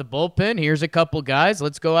questions about the bullpen. Here's a couple guys.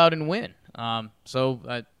 Let's go out and win."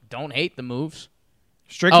 So don't hate the moves.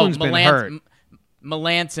 Strickland's been hurt.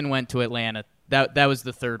 Melanson went to Atlanta. That was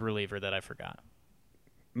the third reliever that I forgot.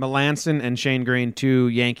 Melanson and Shane Green, 2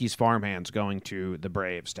 Yankees farmhands, going to the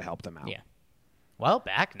Braves to help them out. Yeah. Well,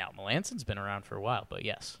 back now. Melanson's been around for a while, but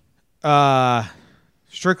yes.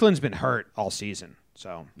 Strickland's been hurt all season.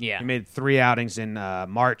 So he made 3 outings in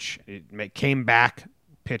March. Came back,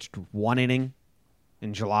 pitched 1 inning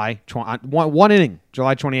in July. One inning,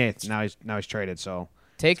 July 28th. Now he's traded. So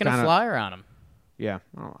taking a flyer on him. Yeah,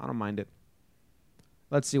 I don't mind it.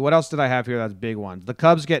 Let's see. What else did I have here that's big ones? The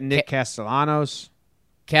Cubs get Nick Castellanos.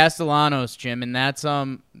 Castellanos, Jim, and that's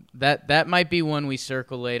that might be one we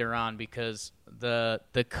circle later on because the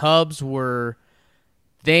Cubs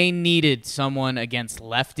they needed someone against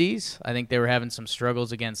lefties. I think they were having some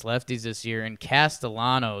struggles against lefties this year, and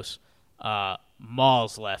Castellanos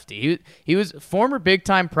mauls lefty. He was a former big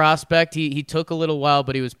time prospect. He took a little while,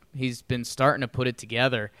 but he's been starting to put it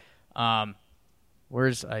together. I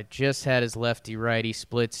just had his lefty righty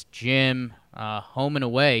splits. Jim, home and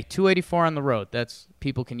away, 284 on the road. That's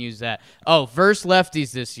people can use that. Oh, versus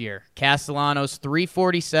lefties this year. Castellanos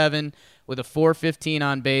 347 with a 415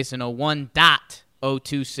 on base and a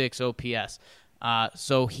 1.026 OPS.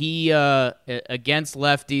 So he against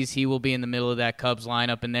lefties, he will be in the middle of that Cubs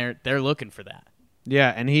lineup, and they're looking for that.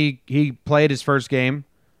 Yeah, and he played his first game,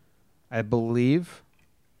 I believe,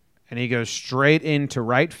 and he goes straight into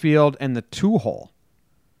right field and the 2-hole.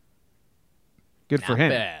 Good for him.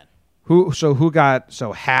 Not bad.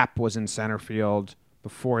 So Happ was in center field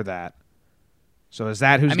before that. So is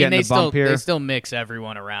that who's getting the bump here? They still mix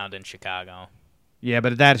everyone around in Chicago. Yeah,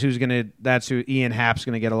 but that's who Ian Happ's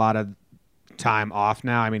gonna get a lot of time off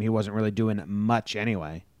now. I mean, he wasn't really doing much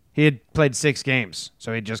anyway. He had played 6 games,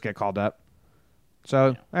 so he'd just get called up. So,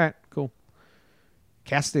 all right, cool.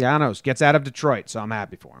 Castellanos gets out of Detroit, so I'm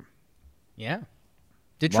happy for him. Yeah.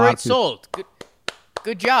 Detroit sold.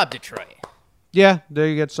 Good job, Detroit. Yeah, there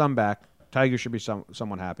you get some back. Tigers should be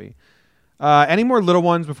somewhat happy. Any more little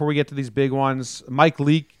ones before we get to these big ones? Mike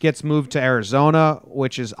Leake gets moved to Arizona,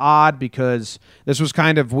 which is odd because this was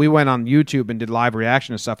we went on YouTube and did live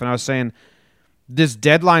reaction and stuff, and I was saying this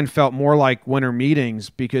deadline felt more like winter meetings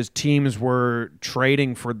because teams were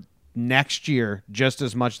trading for next year just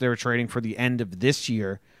as much they were trading for the end of this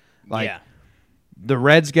year. The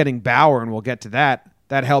Reds getting Bauer, and we'll get to that.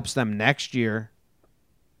 That helps them next year.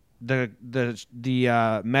 The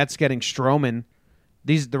Mets getting Stroman,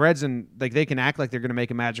 the Reds they can act like they're going to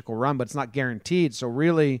make a magical run, but it's not guaranteed. So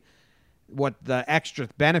really, what the extra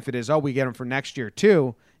benefit is? Oh, we get them for next year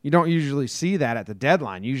too. You don't usually see that at the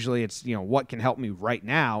deadline. Usually it's, what can help me right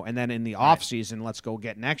now, and then in the offseason, let's go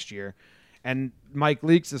get next year. And Mike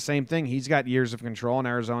Leake's the same thing. He's got years of control, and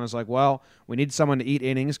Arizona's like, well, we need someone to eat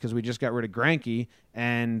innings because we just got rid of Greinke,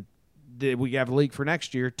 and we have Leake for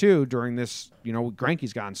next year too during this,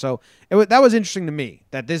 Greinke's gone. So that was interesting to me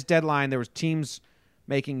that this deadline, there was teams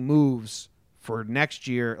making moves for next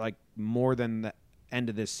year, like more than the end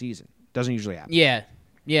of this season. Doesn't usually happen.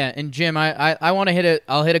 Yeah, and Jim, I want to hit it.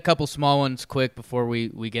 I'll hit a couple small ones quick before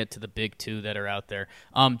we get to the big two that are out there.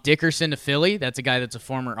 Dickerson to Philly, that's a guy that's a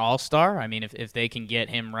former All-Star. I mean, if they can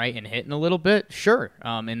get him right and hitting a little bit, sure.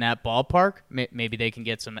 In that ballpark, maybe they can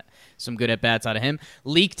get some good at-bats out of him.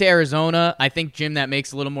 Leak to Arizona, I think, Jim, that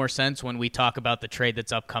makes a little more sense when we talk about the trade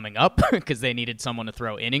that's coming up because they needed someone to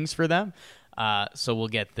throw innings for them. So we'll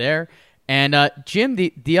get there. And, Jim,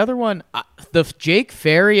 the other one, the Jake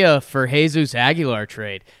Faria for Jesus Aguilar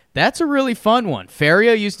trade, that's a really fun one.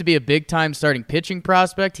 Faria used to be a big-time starting pitching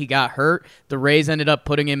prospect. He got hurt. The Rays ended up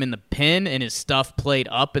putting him in the pen, and his stuff played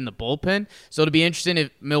up in the bullpen. So it'll be interesting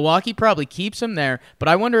if Milwaukee probably keeps him there, but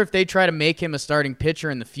I wonder if they try to make him a starting pitcher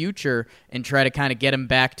in the future and try to kind of get him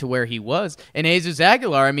back to where he was. And Jesus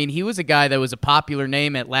Aguilar, I mean, he was a guy that was a popular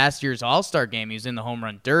name at last year's All-Star game. He was in the Home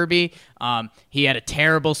Run Derby. He had a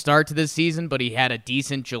terrible start to this season, but he had a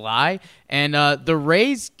decent July. And the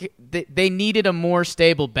Rays, they needed a more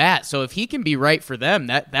stable bat. So if he can be right for them,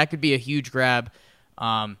 that could be a huge grab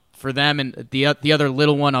for them. And the other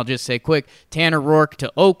little one, I'll just say quick, Tanner Rourke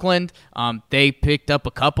to Oakland. They picked up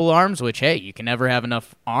a couple arms, which, hey, you can never have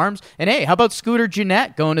enough arms. And, hey, how about Scooter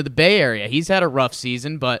Gennett going to the Bay Area? He's had a rough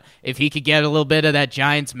season, but if he could get a little bit of that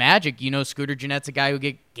Giants magic, Scooter Gennett's a guy who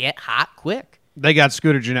get hot quick. They got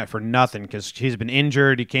Scooter Gennett for nothing because he's been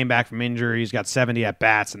injured. He came back from injury. He's got 70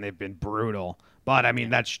 at-bats, and they've been brutal. But, I mean,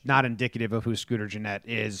 that's not indicative of who Scooter Gennett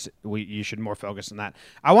is. You should more focus on that.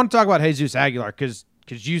 I want to talk about Jesus Aguilar because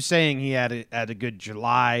you saying he had a good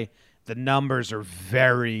July, the numbers are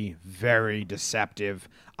very, very deceptive.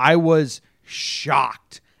 I was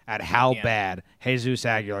shocked at how bad Jesus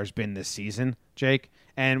Aguilar's been this season, Jake.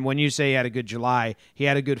 And when you say he had a good July, he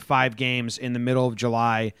had a good 5 games in the middle of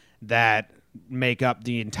July that make up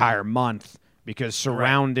the entire month because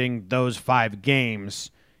surrounding those 5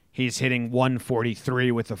 games, he's hitting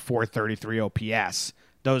 143 with a 433 OPS.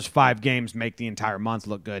 Those 5 games make the entire month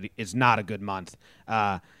look good. It's not a good month.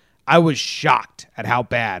 I was shocked at how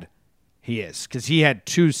bad he is because he had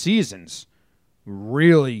 2 seasons,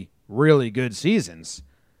 really, really good seasons.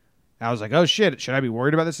 I was like, oh, shit, should I be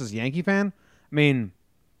worried about this as a Yankee fan? I mean,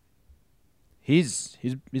 he's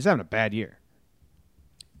having a bad year.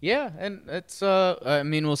 Yeah, and it's I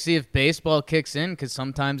mean, we'll see if baseball kicks in because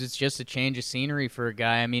sometimes it's just a change of scenery for a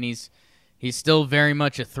guy. I mean, he's still very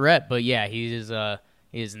much a threat, but yeah, he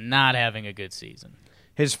is not having a good season.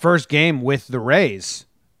 His first game with the Rays,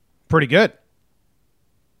 pretty good.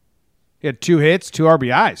 He had 2 hits, 2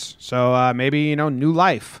 RBIs. So maybe, new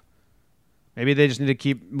life. Maybe they just need to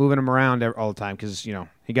keep moving him around all the time because,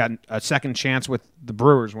 he got a second chance with the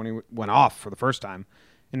Brewers when he went off for the first time.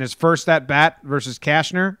 In his first at-bat versus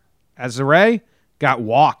Cashner as a Ray, got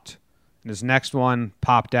walked. And his next one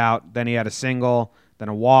popped out. Then he had a single, then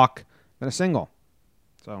a walk, then a single.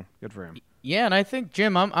 So, good for him. Yeah, and I think,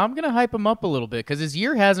 Jim, I'm going to hype him up a little bit because his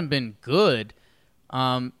year hasn't been good.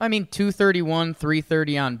 I mean, 231,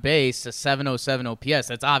 330 on base, a 707 OPS.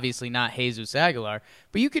 That's obviously not Jesus Aguilar.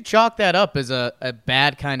 But you could chalk that up as a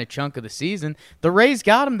bad kind of chunk of the season. The Rays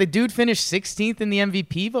got him. The dude finished 16th in the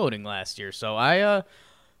MVP voting last year. So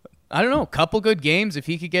I don't know, a couple good games if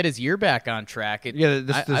he could get his year back on track.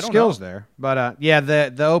 The skill's there. But,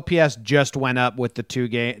 the OPS just went up with the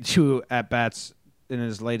 2 at-bats in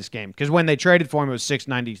his latest game. Because when they traded for him, it was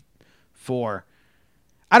 694.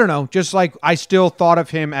 I don't know, just like I still thought of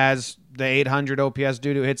him as the 800 OPS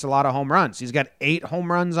dude who hits a lot of home runs. He's got 8 home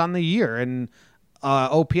runs on the year and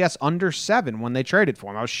OPS under 7 when they traded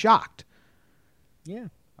for him. I was shocked. Yeah,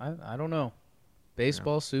 I don't know.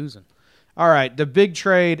 Baseball Susan. All right, the big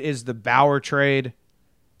trade is the Bauer trade.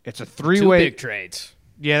 It's a 3-way. 2 big trades.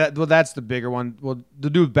 Yeah, that's the bigger one. We'll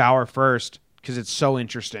do Bauer first because it's so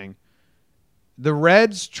interesting. The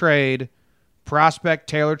Reds trade prospect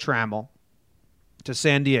Taylor Trammell to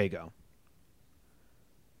San Diego.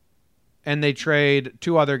 And they trade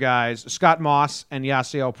 2 other guys, Scott Moss and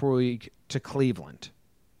Yasiel Puig, to Cleveland.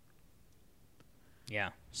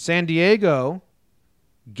 Yeah. San Diego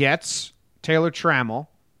gets Taylor Trammell,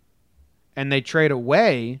 and they trade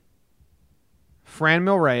away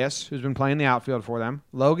Franmil Reyes, who's been playing the outfield for them,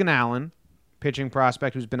 Logan Allen, pitching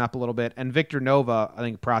prospect who's been up a little bit, and Victor Nova, I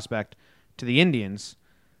think prospect, to the Indians.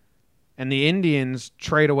 and the Indians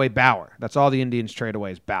trade away Bauer. That's all the Indians trade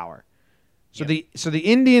away is Bauer. So the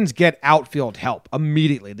Indians get outfield help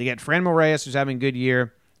immediately. They get Franmil Reyes, who's having a good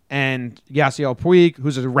year, and Yasiel Puig,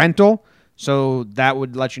 who's a rental. So that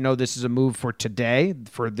would let you know this is a move for today,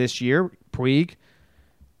 for this year. Puig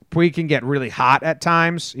can get really hot at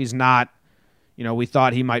times. He's not, we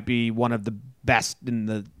thought he might be one of the best in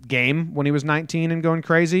the game when he was 19 and going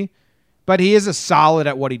crazy. But he is a solid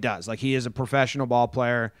at what he does. Like, he is a professional ball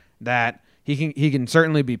player that he can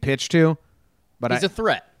certainly be pitched to. But he's a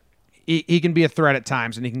threat. He can be a threat at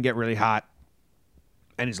times, and he can get really hot.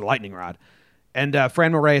 And he's a lightning rod. And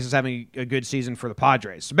Franmil Reyes is having a good season for the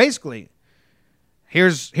Padres. So basically,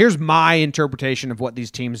 here's my interpretation of what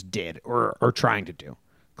these teams did or are trying to do.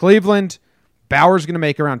 Cleveland, Bauer's going to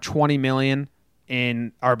make around $20 million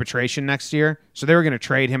in arbitration next year. So they were going to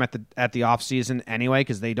trade him at the offseason anyway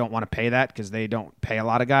because they don't want to pay that because they don't pay a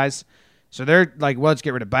lot of guys. So they're like, well, let's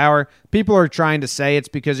get rid of Bauer. People are trying to say it's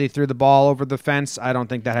because he threw the ball over the fence. I don't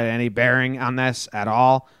think that had any bearing on this at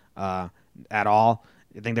all. At all.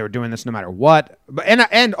 I think they were doing this no matter what. But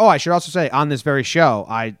I should also say on this very show,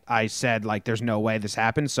 I said like there's no way this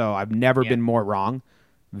happened. So I've never been more wrong.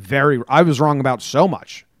 I was wrong about so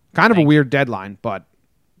much. Kind of a weird deadline, but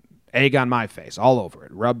egg on my face, all over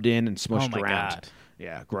it, rubbed in and smushed around. God.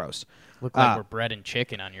 Yeah, gross. Look like we're bread and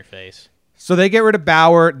chicken on your face. So they get rid of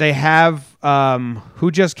Bauer. They have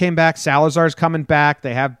who just came back. Salazar's coming back.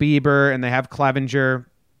 They have Bieber and they have Clevenger.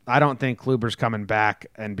 I don't think Kluber's coming back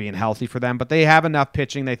and being healthy for them, but they have enough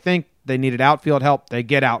pitching. They think they needed outfield help. They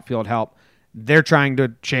get outfield help. They're trying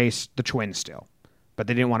to chase the Twins still, but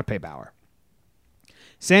they didn't want to pay Bauer.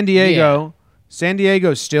 San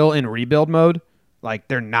Diego's still in rebuild mode. Like,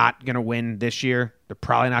 they're not going to win this year. They're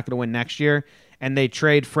probably not going to win next year. And they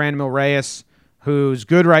trade Franmil Reyes, who's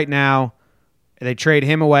good right now. They trade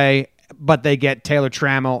him away, but they get Taylor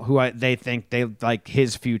Trammell, who they think they like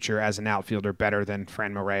his future as an outfielder better than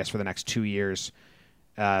Franmil Reyes for the next 2 years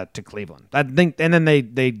to Cleveland. I think, and then they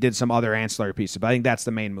did some other ancillary pieces, but I think that's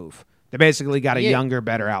the main move. They basically got a younger,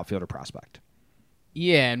 better outfielder prospect.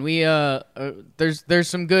 Yeah, and we there's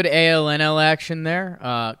some good AL/NL action there.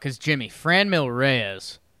 Because Jimmy Franmil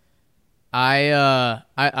Reyes,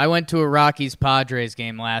 I went to a Rockies Padres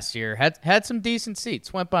game last year. Had some decent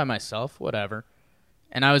seats. Went by myself, whatever.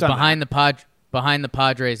 And I was behind the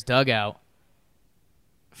Padres dugout.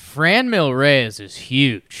 Franmil Reyes is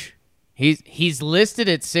huge. He's listed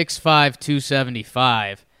at 6'5",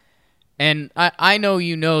 275. And I know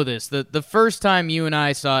you know this. The first time you and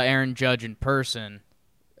I saw Aaron Judge in person,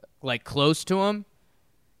 like close to him,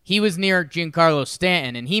 he was near Giancarlo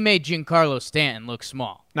Stanton, and he made Giancarlo Stanton look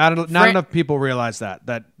small. Not enough people realize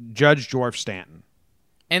that Judge dwarfs Stanton.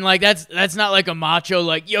 And like that's not like a macho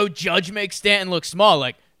like, yo, Judge makes Stanton look small.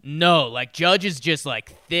 Like, no, like Judge is just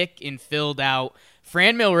like thick and filled out.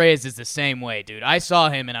 Franmil Reyes is the same way, dude. I saw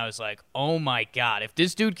him and I was like, oh my God, if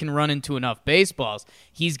this dude can run into enough baseballs,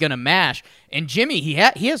 he's gonna mash. And Jimmy, he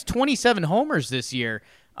has 27 homers this year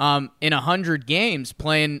in 100 games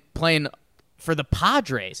playing for the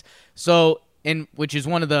Padres. So, which is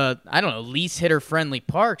one of the, least hitter-friendly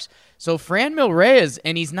parks. So Franmil Reyes,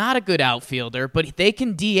 and he's not a good outfielder, but they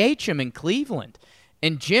can DH him in Cleveland.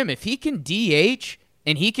 And Jim, if he can DH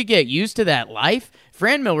and he could get used to that life,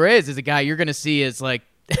 Franmil Reyes is a guy you're going to see as like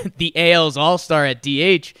the AL's all-star at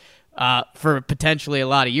DH for potentially a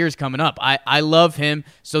lot of years coming up. I love him,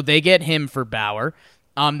 so they get him for Bauer.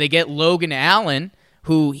 They get Logan Allen,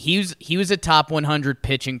 who he was a top 100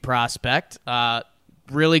 pitching prospect.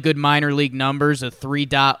 Really good minor league numbers, a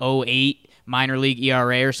 3.08 minor league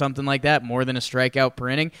ERA or something like that, more than a strikeout per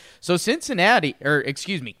inning. So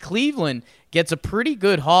Cleveland gets a pretty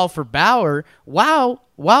good haul for Bauer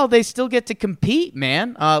while they still get to compete,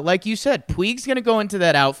 man. Like you said, Puig's going to go into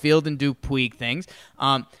that outfield and do Puig things.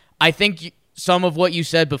 I think some of what you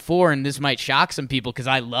said before, and this might shock some people because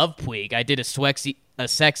I love Puig. I did a sexy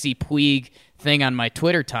Puig thing on my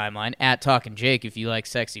Twitter timeline, @TalkinJake, if you like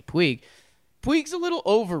sexy Puig. Puig's a little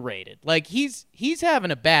overrated. Like, he's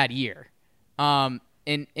having a bad year. And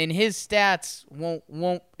his stats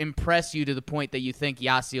won't impress you to the point that you think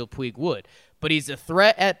Yasiel Puig would. But he's a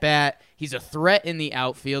threat at bat, he's a threat in the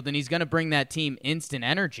outfield, and he's going to bring that team instant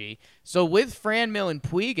energy. So with Franmil and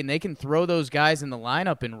Puig, and they can throw those guys in the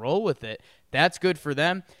lineup and roll with it, that's good for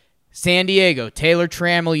them. San Diego, Taylor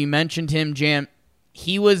Trammell, you mentioned him, Jam.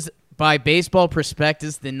 He was, by Baseball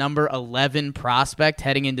Prospectus, the number 11 prospect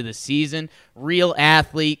heading into the season. Real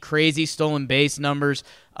athlete, crazy stolen base numbers,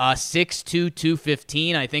 6'2",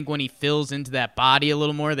 215. I think when he fills into that body a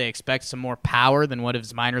little more, they expect some more power than what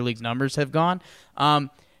his minor league numbers have gone.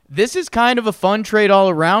 this is kind of a fun trade all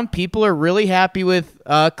around. People are really happy with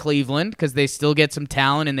Cleveland because they still get some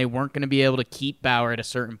talent and they weren't going to be able to keep Bauer at a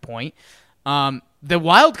certain point. The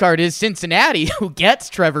wild card is Cincinnati, who gets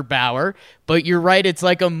Trevor Bauer, but you're right, it's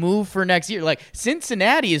like a move for next year. Like,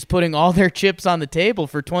 Cincinnati is putting all their chips on the table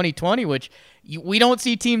for 2020, which we don't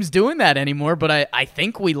see teams doing that anymore, but I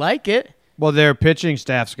think we like it. Well, their pitching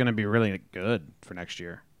staff's going to be really good for next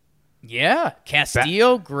year. Yeah,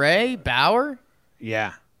 Castillo, Gray, Bauer.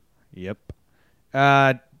 Yeah. Yep.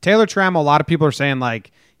 Taylor Trammell, a lot of people are saying,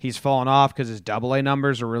 like, he's fallen off because his AA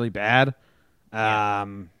numbers are really bad.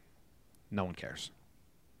 No one cares.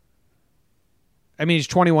 I mean, he's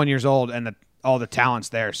 21 years old, and all the talent's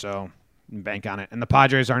there, so bank on it. And the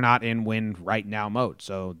Padres are not in win right now mode,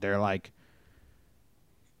 so they're like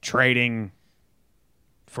trading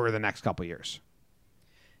for the next couple years.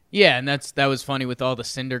 Yeah, and that was funny with all the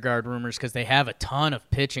Syndergaard rumors because they have a ton of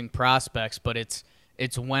pitching prospects, but it's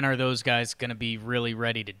when are those guys going to be really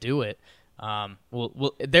ready to do it?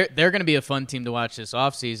 They're going to be a fun team to watch this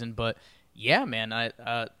offseason, but yeah, man,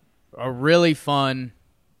 a really fun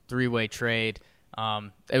three-way trade.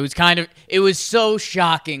 It was so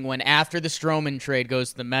shocking when after the Stroman trade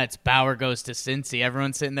goes to the Mets, Bauer goes to Cincy.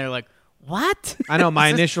 Everyone's sitting there like, what? I know, my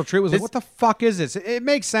initial tweet was like, what the fuck is this? It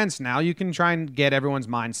makes sense now. You can try and get everyone's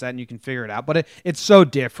mindset and you can figure it out, but it's so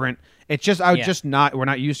different. It's just, we're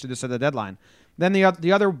not used to this at the deadline. Then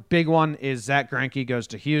the other big one is Zach Greinke goes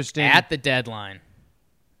to Houston. At the deadline,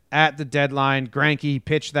 Greinke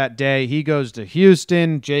pitched that day. He goes to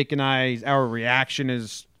Houston. Jake and our reaction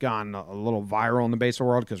has gone a little viral in the baseball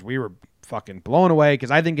world because we were fucking blown away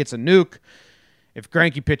because I think it's a nuke. If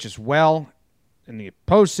Greinke pitches well in the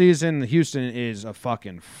postseason, Houston is a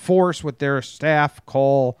fucking force with their staff,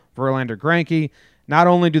 Cole, Verlander, Greinke. Not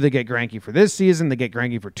only do they get Greinke for this season, they get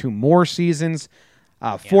Greinke for 2 more seasons.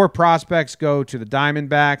 4 prospects go to the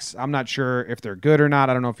Diamondbacks. I'm not sure if they're good or not.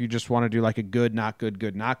 I don't know if you just want to do like a good, not good,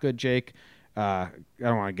 good, not good, Jake. I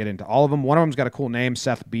don't want to get into all of them. One of them's got a cool name,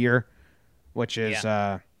 Seth Beer, which is...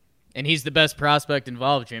 and he's the best prospect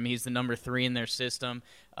involved, Jim. He's the number 3 in their system.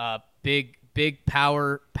 Big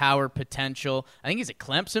power potential. I think he's a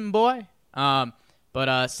Clemson boy.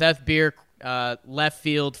 But Seth Beer, left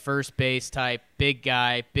field, first base type, big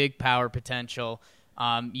guy, big power potential.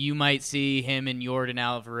 You might see him and Yordan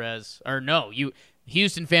Alvarez. Or no,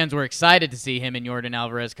 Houston fans were excited to see him and Yordan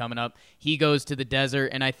Alvarez coming up. He goes to the desert,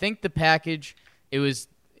 and I think the package, it was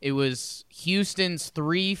Houston's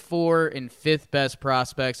 3, 4, and 5th best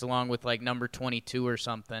prospects, along with like number 22 or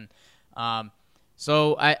something.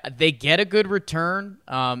 So they get a good return.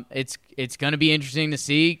 It's going to be interesting to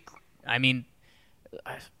see. I mean,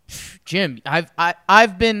 Jim,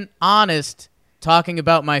 I've been honest talking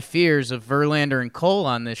about my fears of Verlander and Cole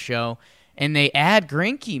on this show, and they add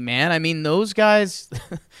Greinke, man. I mean, those guys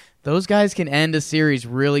can end a series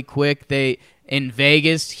really quick. In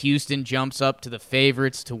Vegas, Houston jumps up to the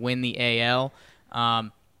favorites to win the AL.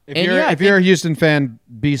 If you're a Houston fan,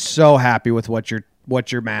 be so happy with what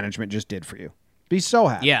your management just did for you. Be so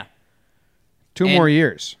happy. Yeah. 2 more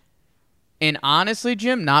years. And honestly,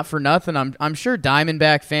 Jim, not for nothing, I'm sure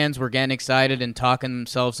Diamondback fans were getting excited and talking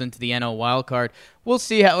themselves into the NL wildcard. We'll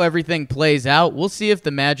see how everything plays out. We'll see if the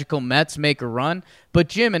magical Mets make a run. But,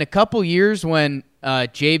 Jim, in a couple years when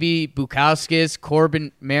J.B. Bukauskas,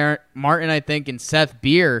 Corbin Martin, I think, and Seth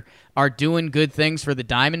Beer are doing good things for the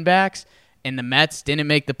Diamondbacks, and the Mets didn't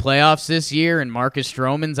make the playoffs this year and Marcus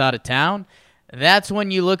Stroman's out of town, that's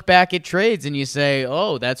when you look back at trades and you say,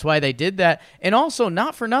 oh, that's why they did that. And also,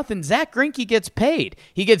 not for nothing, Zach Greinke gets paid.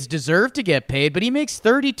 He gets deserved to get paid, but he makes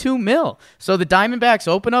 $32 million. So the Diamondbacks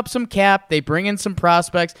open up some cap, they bring in some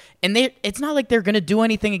prospects, and it's not like they're going to do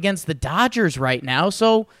anything against the Dodgers right now.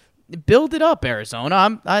 So build it up,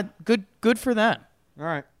 Arizona. I'm good for them.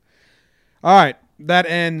 All right. That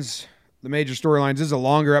ends the major storylines. This is a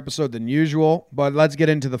longer episode than usual, but let's get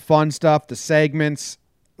into the fun stuff, the segments.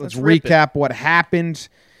 Let's recap what happened.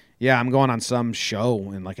 Yeah, I'm going on some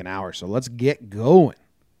show in like an hour, so let's get going.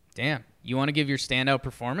 Damn. You want to give your standout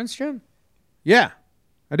performance, Jim? Yeah,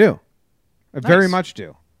 I do. I very much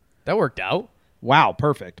do. That worked out. Wow,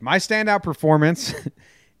 perfect. My standout performance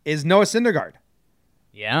is Noah Syndergaard.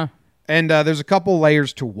 Yeah. And there's a couple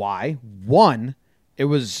layers to why. One, it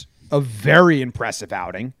was a very impressive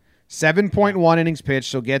outing. 7.1 innings pitched,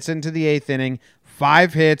 so gets into the 8th inning,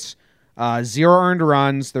 5 hits, 0 earned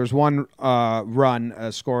runs. There's 1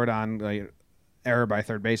 run scored on error by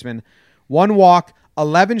third baseman. 1 walk,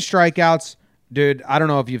 11 strikeouts. Dude, I don't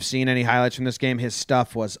know if you've seen any highlights from this game. His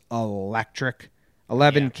stuff was electric.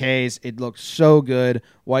 11 Ks. It looked so good.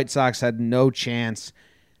 White Sox had no chance.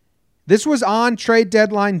 This was on trade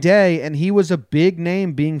deadline day, and he was a big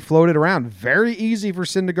name being floated around. Very easy for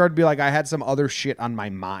Syndergaard to be like, I had some other shit on my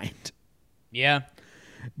mind. Yeah.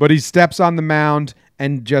 But he steps on the mound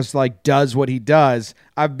and just like does what he does.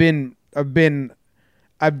 I've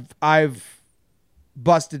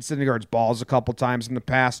busted Syndergaard's balls a couple times in the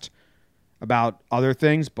past about other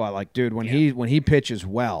things, but like, dude, when he pitches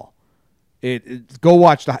well, go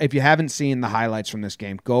watch if you haven't seen the highlights from this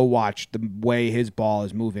game, go watch the way his ball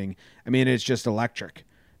is moving. I mean, it's just electric.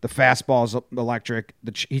 The fastball is electric.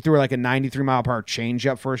 He threw like a 93-mile-per-hour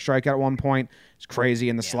changeup for a strikeout at one point. It's crazy,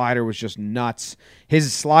 and the slider was just nuts.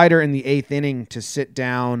 His slider in the 8th inning to sit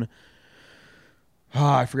down.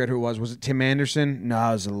 Oh, I forget who it was. Was it Tim Anderson?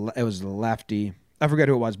 No, it was the lefty. I forget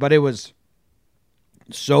who it was, but it was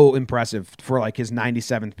so impressive for like his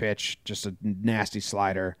 97th pitch. Just a nasty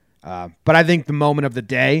slider. But I think the moment of the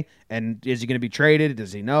day, and is he going to be traded?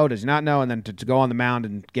 Does he know? Does he not know? And then to go on the mound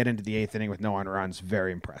and get into the 8th inning with no earned runs,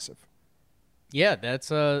 very impressive. Yeah,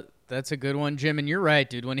 that's a good one, Jim. And you're right,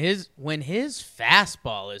 dude. When his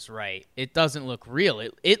fastball is right, it doesn't look real.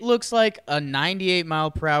 It looks like a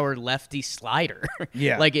 98-mile-per-hour lefty slider.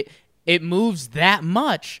 Yeah, like it moves that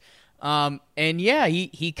much. And yeah,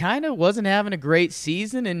 he kind of wasn't having a great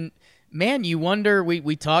season. And man, you wonder,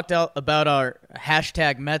 we talked about our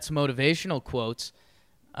hashtag Mets motivational quotes.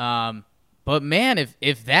 But man,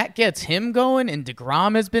 if that gets him going and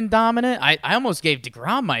DeGrom has been dominant, I almost gave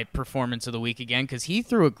DeGrom my performance of the week again because he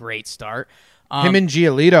threw a great start. Him and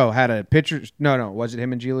Giolito had a pitcher. No, was it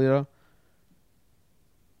him and Giolito?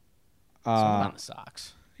 Someone on the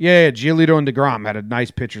Sox. Yeah, Giolito and DeGrom had a nice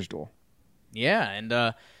pitcher's duel. Yeah, and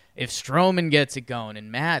if Stroman gets it going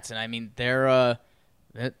and Matz, and I mean they're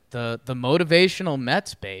the motivational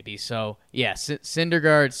Mets, baby. So yeah,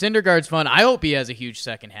 Syndergaard's fun. I hope he has a huge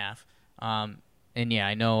second half. And yeah,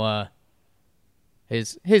 I know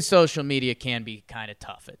his social media can be kind of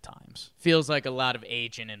tough at times. Feels like a lot of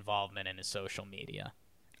agent involvement in his social media.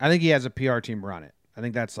 I think he has a PR team run it. I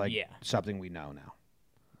think that's like something we know now.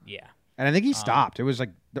 Yeah. And I think he stopped. It was like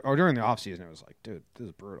during the offseason, it was like, dude, this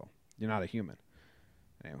is brutal. You're not a human.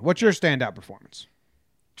 Anyway, what's your standout performance?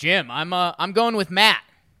 Jim, I'm going with Matt.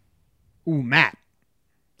 Ooh, Matt.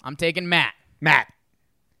 I'm taking Matt. Matt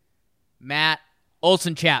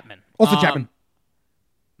Olson Chapman.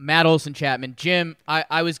 Matt Olson Chapman. Jim,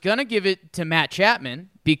 I was going to give it to Matt Chapman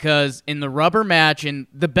because in the rubber match in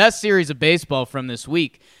the best series of baseball from this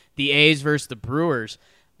week, the A's versus the Brewers,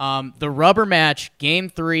 the rubber match, Game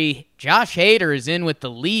 3, Josh Hader is in with the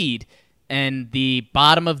lead and the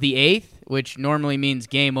bottom of the 8th, which normally means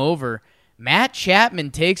game over. Matt Chapman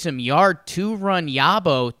takes him yard 2-run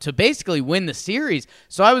Yabo to basically win the series.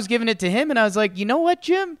 So I was giving it to him, and I was like, you know what,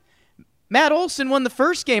 Jim? Matt Olson won the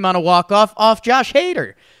first game on a walk-off off Josh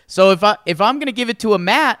Hader. So if I'm going to give it to a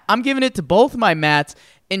Matt, I'm giving it to both my Matts.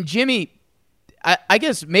 And Jimmy, I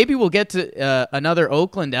guess maybe we'll get to another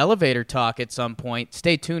Oakland elevator talk at some point.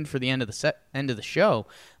 Stay tuned for the end of the show.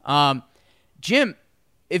 Jim,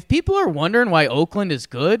 if people are wondering why Oakland is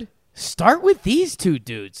good, start with these two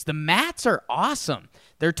dudes. The Matts are awesome.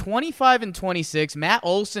 They're 25-26. Matt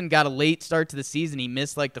Olson got a late start to the season. He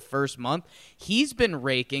missed like the first month. He's been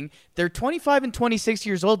raking. They're 25 and 26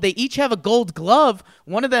 years old. They each have a gold glove.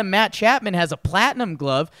 One of them, Matt Chapman, has a platinum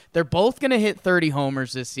glove. They're both going to hit 30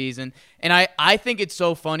 homers this season. And I think it's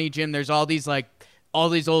so funny, Jim. There's all these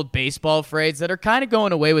old baseball phrases that are kind of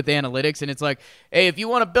going away with analytics. And it's like, hey, if you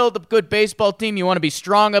want to build a good baseball team, you want to be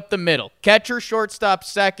strong up the middle. Catcher, shortstop,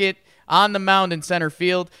 second, on the mound in center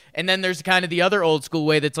field. And then there's kind of the other old school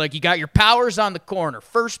way that's like you got your powers on the corner,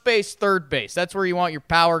 first base, third base. That's where you want your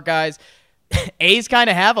power guys. A's kind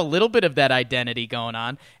of have a little bit of that identity going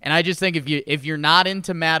on. And I just think if you're not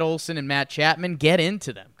into Matt Olson and Matt Chapman, get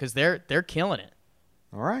into them because they're killing it.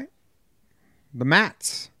 All right. The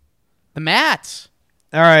Matts.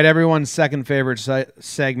 All right, everyone's second favorite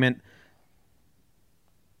segment.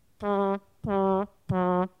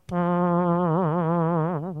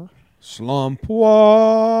 Slump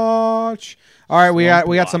Watch. All right, we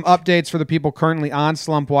got some updates for the people currently on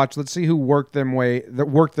Slump Watch. Let's see who worked their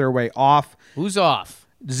way off. Who's off?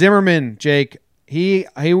 Zimmerman, Jake. He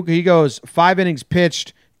goes 5 innings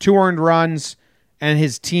pitched, 2 earned runs, and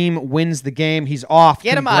his team wins the game. He's off.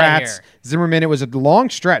 Get him out of here. Zimmerman, it was a long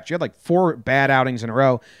stretch. You had like 4 bad outings in a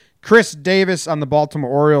row. Chris Davis on the Baltimore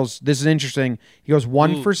Orioles. This is interesting. He goes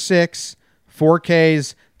 1 for 6, 4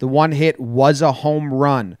 Ks. The one hit was a home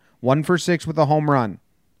run. 1 for 6 with a home run.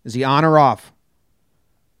 Is he on or off?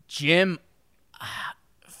 Jim,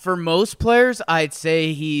 for most players, I'd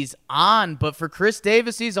say he's on, but for Chris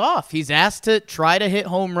Davis, he's off. He's asked to try to hit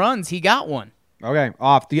home runs. He got one. Okay,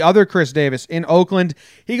 off. The other Chris Davis in Oakland.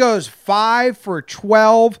 He goes 5 for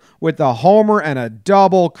 12 with a homer and a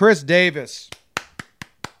double. Chris Davis,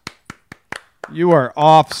 you are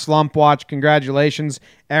off slump watch. Congratulations.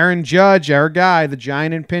 Aaron Judge, our guy, the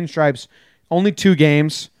Giant in pinstripes. Only 2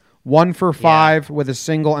 games. 1 for 5 with a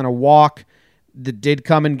single and a walk. That did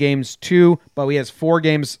come in games 2, but he has 4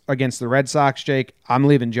 games against the Red Sox, Jake. I'm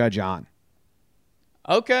leaving Judge on.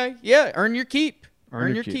 Okay, yeah, earn your keep.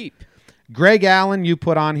 Earn your keep. Greg Allen, you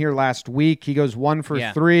put on here last week. He goes 1 for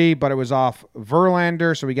 3, but it was off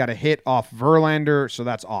Verlander, so we got a hit off Verlander, so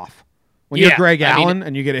that's off. When you're Greg Allen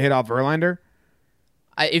and you get a hit off Verlander?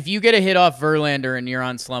 If you get a hit off Verlander and you're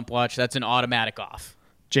on slump watch, that's an automatic off.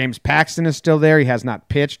 James Paxton is still there. He has not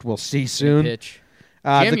pitched. We'll see soon.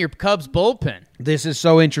 Jim, your Cubs bullpen. This is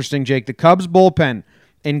so interesting, Jake. The Cubs bullpen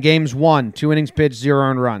in games 1, 2 innings pitched, 0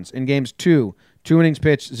 earned runs. In games 2, 2 innings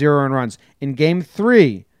pitched, 0 earned runs. In game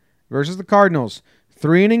 3 versus the Cardinals,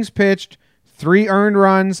 3 innings pitched, 3 earned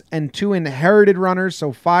runs, and 2 inherited runners,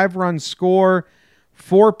 so 5 runs score.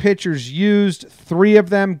 4 pitchers used, 3 of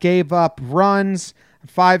them gave up runs,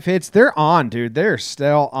 5 hits. They're on, dude. They're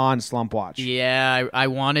still on slump watch. Yeah, I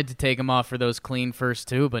wanted to take them off for those clean first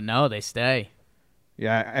 2, but no, they stay.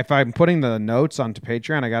 Yeah, if I'm putting the notes onto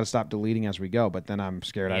Patreon, I got to stop deleting as we go, but then I'm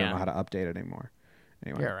scared I don't know how to update it anymore.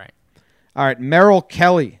 Anyway. You're right. All right, Merrill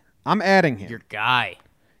Kelly. I'm adding him. Your guy.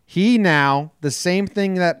 He now, the same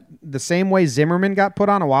way Zimmerman got put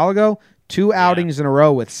on a while ago, 2 outings in a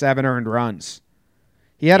row with 7 earned runs.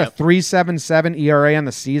 He had a 3.77 ERA on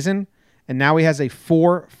the season, and now he has a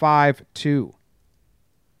 4.52.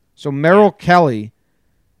 So Merrill Kelly,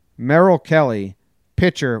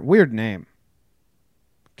 pitcher, weird name.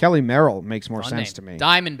 Kelly Merrill makes more sense to me.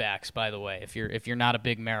 Diamondbacks, by the way, if you're not a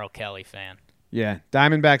big Merrill Kelly fan. Yeah,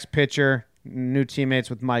 Diamondbacks pitcher, new teammates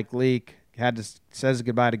with Mike Leake. Says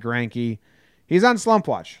goodbye to Greinke. He's on slump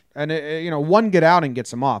watch, and one good outing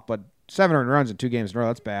gets him off, but 7 earned runs in 2 games in a row,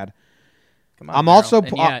 that's bad. Come on, I'm also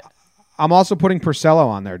putting Porcello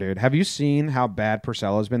on there, dude. Have you seen how bad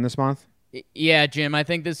Porcello's been this month? Yeah, Jim, I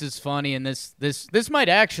think this is funny, and this might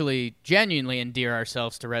actually genuinely endear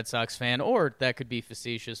ourselves to Red Sox fan, or that could be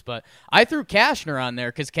facetious, but I threw Cashner on there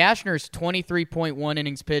because Cashner's 23.1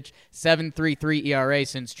 innings pitched, 7.33 ERA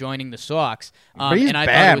since joining the Sox. But he's and I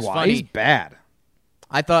bad. thought it was funny. He's bad.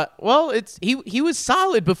 I thought, well, he was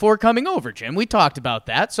solid before coming over, Jim. We talked about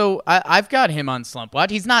that, so I've got him on slump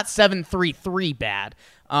watch. He's not 7.33 bad,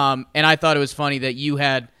 and I thought it was funny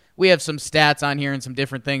that we have some stats on here and some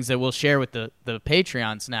different things that we'll share with the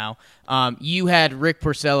Patreons now. You had Rick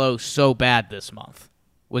Porcello so bad this month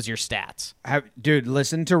was your stats. Dude,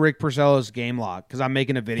 listen to Rick Porcello's game log because I'm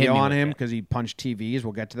making a video on him because he punched TVs.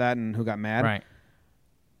 We'll get to that and who got mad. Right.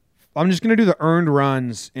 I'm just going to do the earned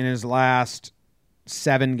runs in his last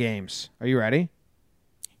 7 games. Are you ready?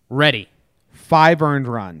 Ready. 5 earned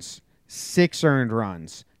runs, 6 earned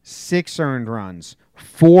runs, 6 earned runs,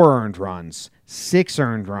 4 earned runs, 6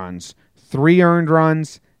 earned runs, 3 earned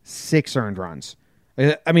runs, 6 earned runs.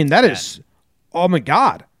 I mean, that is, oh my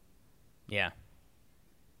God. Yeah.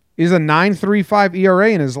 He's a 9.35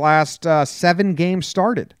 ERA in his last 7 games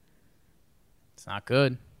started. It's not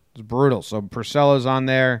good. It's brutal. So Porcello's on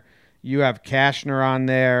there. You have Cashner on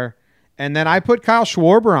there. And then I put Kyle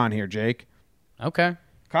Schwarber on here, Jake. Okay.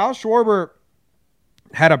 Kyle Schwarber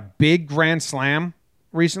had a big grand slam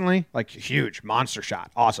recently, like huge, monster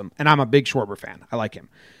shot. Awesome. And I'm a big Schwarber fan. I like him.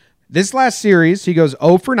 This last series, he goes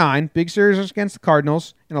 0 for 9. Big series against the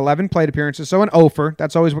Cardinals in 11 plate appearances. So an 0 for.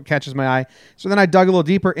 That's always what catches my eye. So then I dug a little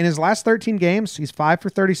deeper. In his last 13 games, he's 5 for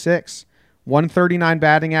 36. 139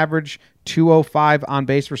 batting average, 205 on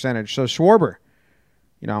base percentage. So Schwarber,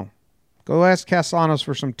 go ask Castellanos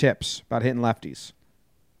for some tips about hitting lefties.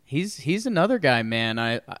 He's another guy, man.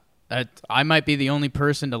 I might be the only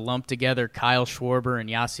person to lump together Kyle Schwarber and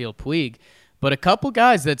Yasiel Puig, but a couple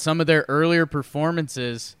guys that some of their earlier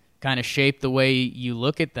performances kind of shaped the way you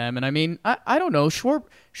look at them. And I mean, I don't know.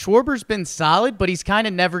 Schwarber's been solid, but he's kind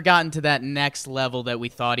of never gotten to that next level that we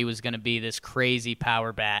thought he was going to be, this crazy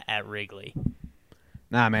power bat at Wrigley.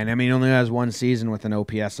 Nah, man. I mean, he only has 1 season with an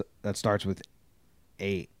OPS that starts with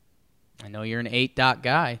 8. I know you're an 8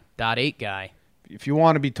 guy. If you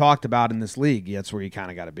want to be talked about in this league, that's where you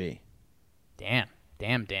kind of got to be.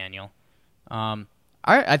 Damn, Daniel.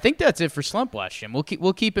 I think that's it for Slump Watch, Jim.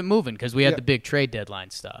 We'll keep it moving because we have the big trade deadline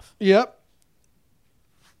stuff. Yep.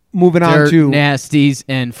 Moving on Dirt, to Nasties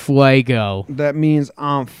and Fuego. That means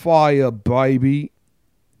on fire, baby.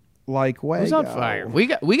 Like Fuego. Who's on fire? We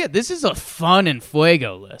got. This is a fun and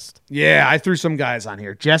Fuego list. Yeah, I threw some guys on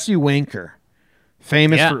here. Jesse Winker,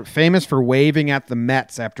 Famous for waving at the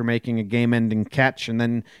Mets after making a game-ending catch and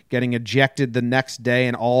then getting ejected the next day,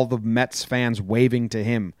 and all the Mets fans waving to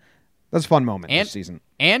him. That's a fun moment this season.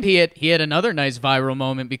 And he had another nice viral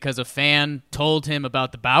moment because a fan told him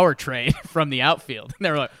about the Bauer trade from the outfield. And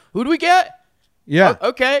they were like, "Who do we get?" Yeah. Oh,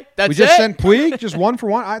 okay, that's we just it. sent Puig, just 1 for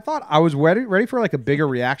 1. I thought I was ready for like a bigger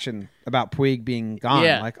reaction about Puig being gone.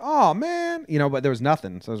 Yeah. Like, oh man, but there was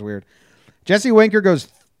nothing. So it was weird. Jesse Winker goes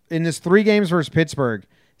in his 3 games versus Pittsburgh,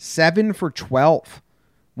 7 for 12,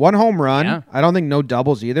 1 home run. Yeah. I don't think no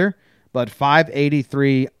doubles either, but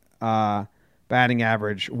 583 batting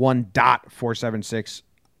average, 1.476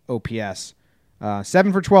 OPS.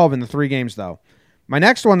 7 for 12 in the 3 games though. My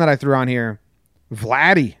next one that I threw on here,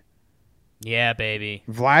 Vladdy. Yeah, baby.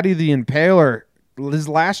 Vladdy the Impaler, his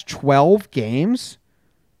last 12 games,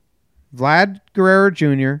 Vlad Guerrero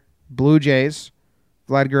Jr., Blue Jays,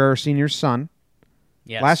 Vlad Guerrero Sr.'s son,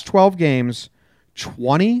 Yes. last 12 games,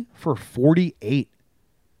 20 for 48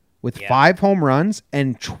 with 5 home runs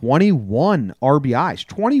and 21 RBIs.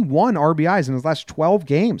 21 RBIs in his last 12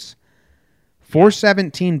 games.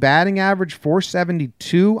 417 batting average,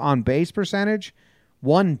 472 on base percentage,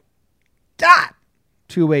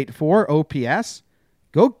 1.284 OPS.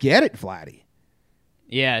 Go get it, Vladdy.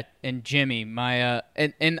 Yeah, and Jimmy,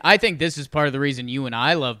 and I think this is part of the reason you and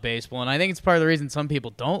I love baseball, and I think it's part of the reason some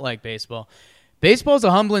people don't like baseball. Baseball's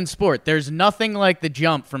a humbling sport. There's nothing like the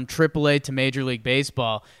jump from AAA to Major League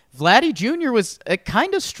Baseball. Vladdy Jr. was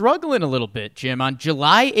kind of struggling a little bit, Jim, on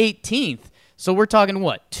July 18th. So we're talking,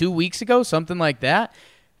 2 weeks ago, something like that?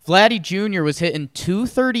 Vladdy Jr. was hitting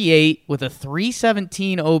 238 with a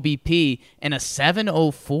 317 OBP and a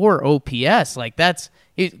 704 OPS. Like, that's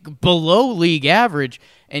below league average.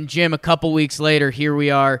 And, Jim, a couple weeks later, here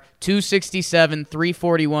we are, 267,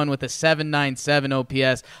 341 with a 797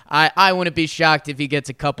 OPS. I wouldn't be shocked if he gets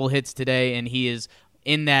a couple hits today and he is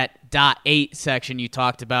in that .8 section you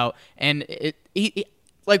talked about. And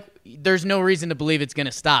there's no reason to believe it's going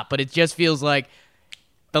to stop, but it just feels like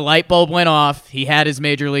the light bulb went off. He had his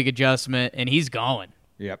major league adjustment, and he's going.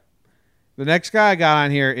 Yep. The next guy I got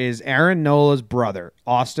on here is Aaron Nola's brother,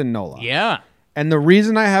 Austin Nola. Yeah. And the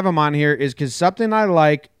reason I have him on here is because something I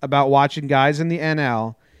like about watching guys in the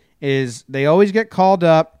NL is they always get called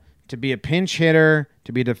up to be a pinch hitter,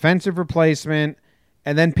 to be a defensive replacement,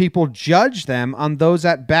 and then people judge them on those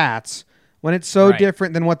at-bats when it's so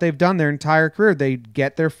different than what they've done their entire career. They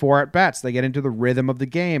get their 4 at-bats. They get into the rhythm of the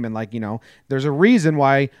game. And, there's a reason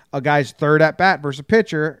why a guy's third at-bat versus a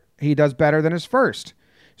pitcher, he does better than his first.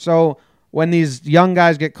 So when these young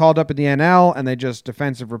guys get called up in the NL and they just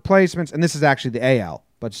defensive replacements, and this is actually the AL,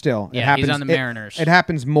 but still, it happens. He's on the Mariners. It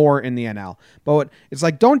happens more in the NL. But it's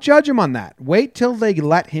like, don't judge him on that. Wait till they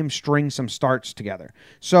let him string some starts together.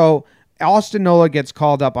 So Austin Nola gets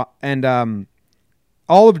called up, and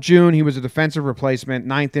all of June, he was a defensive replacement,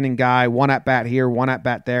 9th inning guy, 1 at-bat here, 1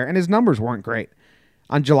 at-bat there, and his numbers weren't great.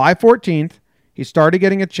 On July 14th, he started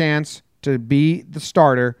getting a chance to be the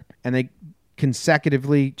starter, and they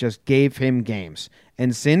consecutively just gave him games.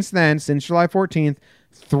 And since then, since July 14th,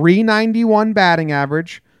 391 batting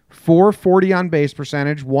average, 440 on base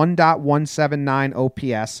percentage, 1.179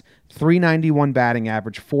 OPS, 391 batting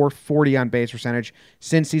average, 440 on base percentage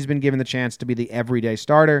since he's been given the chance to be the everyday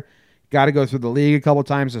starter. Got to go through the league a couple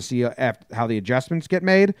times to see how the adjustments get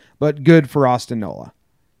made, but good for Austin Nola.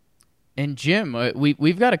 And, Jim,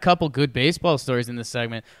 we've got a couple good baseball stories in this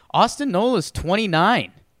segment. Austin Nola's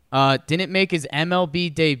 29. Didn't make his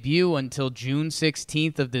MLB debut until June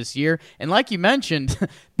 16th of this year. And like you mentioned,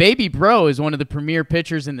 Baby Bro is one of the premier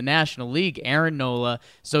pitchers in the National League, Aaron Nola.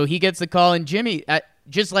 So he gets the call. And, Jimmy,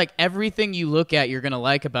 just like everything you look at, you're going to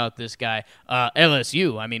like about this guy.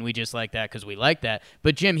 LSU, I mean, we just like that because we like that.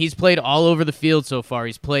 But, Jim, he's played all over the field so far.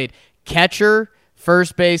 He's played catcher,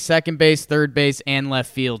 first base, second base, third base, and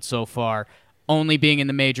left field so far, only being in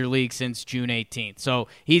the major league since June 18th. So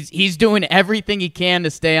he's doing everything he can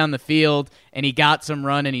to stay on the field, and he got some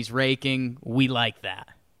run, and he's raking. We like that.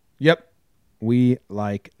 Yep, we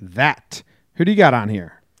like that. Who do you got on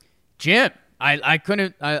here? Jim. I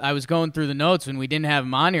couldn't. I was going through the notes when we didn't have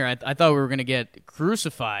him on here. I thought we were going to get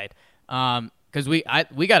crucified because we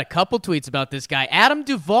got a couple tweets about this guy, Adam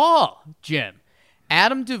Duvall. Jim,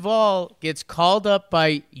 Adam Duvall gets called up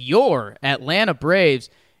by your Atlanta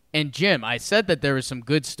Braves, and Jim, I said that there were some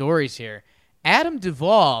good stories here. Adam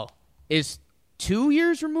Duvall is 3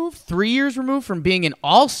 years removed from being an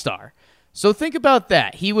all-star. So think about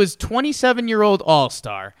that. He was 27-year-old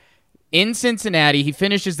all-star. in Cincinnati. He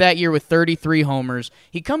finishes that year with 33 homers.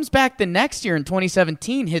 He comes back the next year in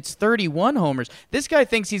 2017, hits 31 homers. This guy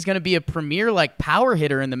thinks he's going to be a premier like power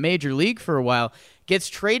hitter in the major league for a while. Gets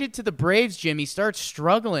traded to the Braves, Jim. He starts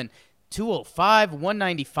struggling. 205,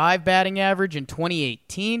 195 batting average in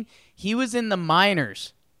 2018. He was in the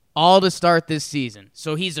minors all to start this season.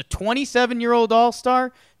 So he's a 27-year-old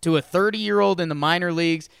all-star to a 30-year-old in the minor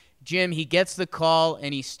leagues. Jim, he gets the call,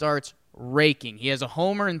 and he starts raking. He has a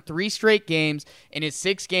homer in 3 straight games. In his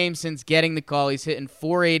 6 games since getting the call, he's hitting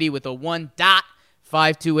 .480 with a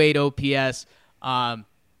 1.528 OPS.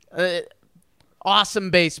 Awesome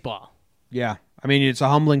baseball. Yeah. I mean, it's a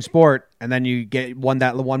humbling sport, and then you get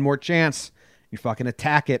one more chance. You fucking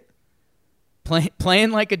attack it.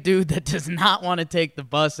 Playing like a dude that does not want to take the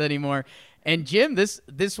bus anymore. And Jim, this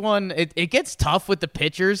one, it gets tough with the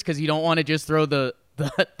pitchers because you don't want to just throw the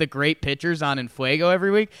great pitchers on Fuego every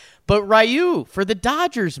week. But Ryu for the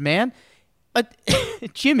Dodgers, man.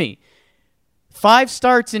 Jimmy, 5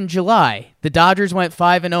 starts in July. The Dodgers went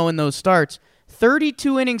 5-0 in those starts.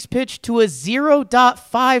 32 innings pitched to a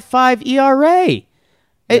 0.55 ERA.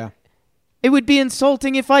 It would be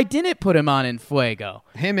insulting if I didn't put him on in Fuego.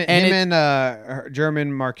 Him and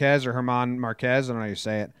German Marquez or Herman Marquez, I don't know how you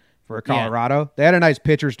say it, for Colorado. Yeah. They had a nice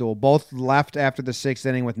pitcher's duel. Both left after the 6th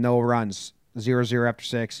inning with no runs. 0-0 after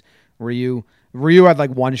 6. Ryu had like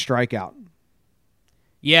 1 strikeout.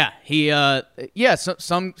 Yeah,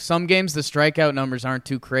 some games the strikeout numbers aren't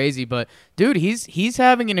too crazy, but dude, he's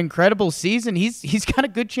having an incredible season. He's got a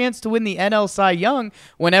good chance to win the NL Cy Young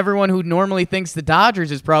when everyone who normally thinks the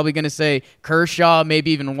Dodgers is probably going to say Kershaw,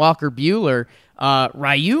 maybe even Walker Buehler.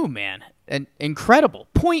 Ryu, man, an incredible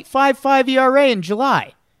 0.55 ERA in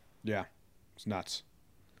July. Yeah, it's nuts.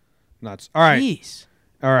 All right. Jeez.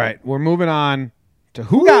 All right, we're moving on to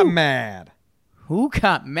who got mad. Who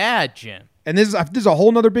got mad, Jim? And this is a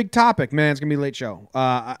whole nother big topic, man. It's gonna be a late show.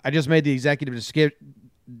 I just made the executive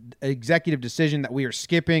decision that we are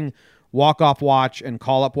skipping walk-off watch and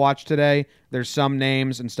call-up watch today. There's some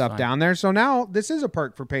names and stuff down there. So now this is a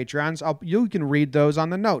perk for Patreons. You can read those on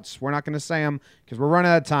the notes. We're not going to say them because we're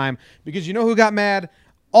running out of time. Because you know who got mad?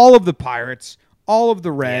 All of the Pirates, all of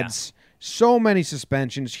the Reds. Yeah. So many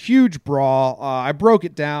suspensions, huge brawl. I broke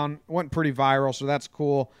it down. Went pretty viral, so that's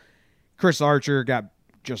cool. Chris Archer got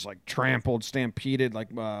just like trampled, stampeded like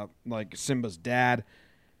Simba's dad.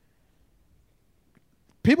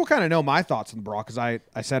 People kind of know my thoughts on the brawl because I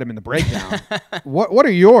said them in the breakdown. What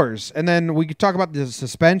are yours? And then we could talk about the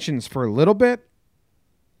suspensions for a little bit.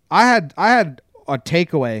 I had a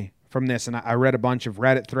takeaway from this, and I read a bunch of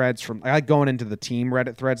Reddit threads from. I like going into the team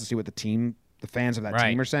Reddit threads to see what the fans of that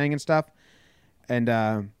team are saying and stuff. And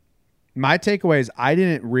my takeaway is I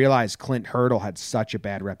didn't realize Clint Hurdle had such a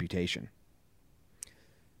bad reputation.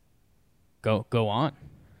 Go on.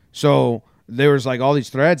 So there was like all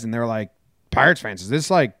these threads, and they were like, Pirates fans,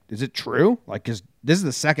 is it true? Like, because this is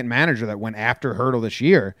the second manager that went after Hurdle this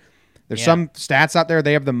year. There's some stats out there.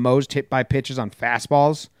 They have the most hit by pitches on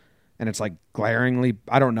fastballs, and it's like glaringly.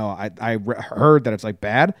 I don't know. I heard that it's like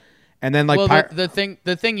bad. And then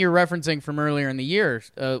the thing you're referencing from earlier in the year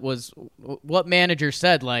was what manager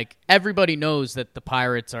said. Like everybody knows that the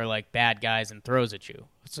Pirates are like bad guys and throws at you.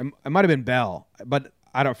 It might have been Bell, but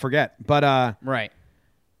I don't forget. But right.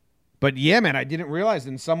 But yeah, man, I didn't realize.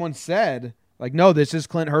 And someone said like, no, this is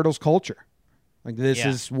Clint Hurdle's culture. Like this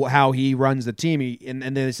is how he runs the team.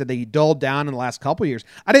 And they said they dulled down in the last couple of years.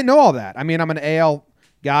 I didn't know all that. I mean, I'm an AL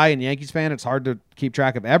guy and Yankees fan. It's hard to keep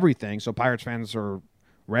track of everything. So Pirates fans or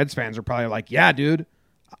Reds fans are probably like, yeah, dude.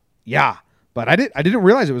 Yeah. But I didn't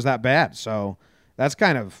realize it was that bad. So that's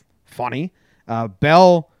kind of funny.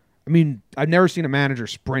 Bell, I mean, I've never seen a manager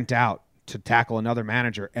sprint out to tackle another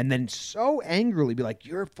manager and then so angrily be like,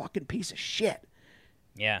 you're a fucking piece of shit.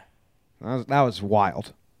 Yeah. That was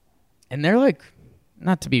wild. And they're like,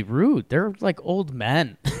 not to be rude, they're like old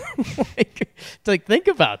men. like think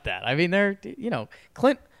about that. I mean, they're,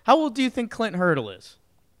 Clint, how old do you think Clint Hurdle is?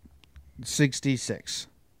 66.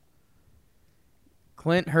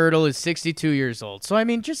 Clint Hurdle is 62 years old. So, I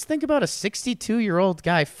mean, just think about a 62-year-old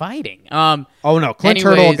guy fighting. Oh, no. Clint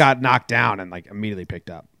Hurdle got knocked down and, like, immediately picked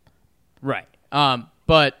up. Right.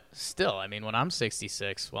 But still, I mean, when I'm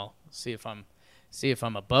 66, well, see if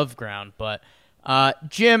I'm above ground. But,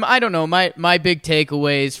 Jim, I don't know. My big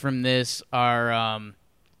takeaways from this are,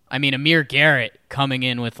 Amir Garrett coming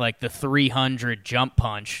in with, like, the 300 jump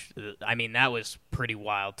punch. I mean, that was pretty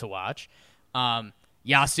wild to watch.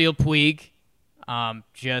 Yasiel Puig. I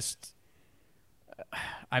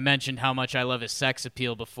mentioned how much I love his sex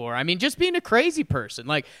appeal before. I mean, just being a crazy person.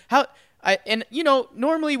 Like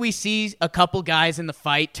normally we see a couple guys in the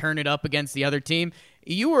fight turn it up against the other team.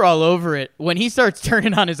 you were all over it when he starts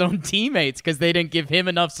turning on his own teammates because they didn't give him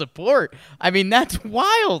enough support. I mean, that's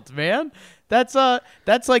wild, man. That's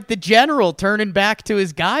like the general turning back to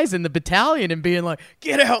his guys in the battalion and being like,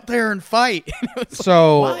 "Get out there and fight."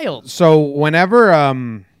 Wild. So whenever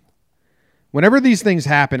these things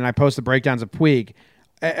happen, and I post the breakdowns of Puig,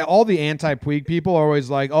 all the anti-Puig people are always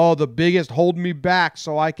like, "Oh, the biggest hold me back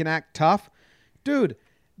so I can act tough," dude.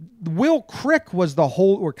 Kyle Crick was the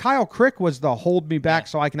hold me back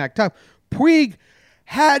so I can act tough. Puig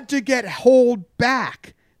had to get held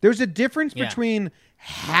back. There's a difference between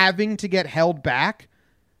having to get held back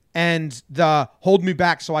and the hold me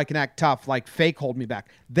back so I can act tough, like fake hold me back.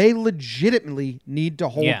 They legitimately need to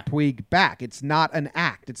hold Puig back. It's not an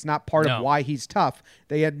act. It's not part of why he's tough.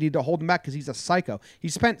 They need to hold him back because he's a psycho. He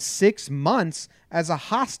spent 6 months as a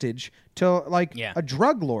hostage to a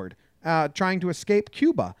drug lord trying to escape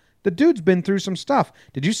Cuba. The dude's been through some stuff.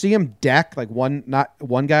 Did you see him deck one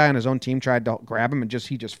guy on his own team tried to grab him and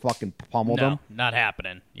he just fucking pummeled him? No, not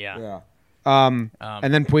happening. Yeah. And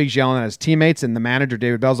then Puig's yelling at his teammates, and the manager,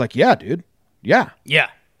 David Bell's like, "Yeah, dude. Yeah.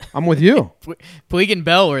 I'm with you." Puig and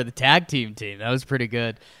Bell were the tag team. That was pretty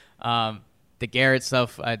good. The Garrett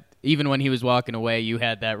stuff, even when he was walking away, you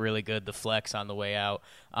had that really good, the flex on the way out.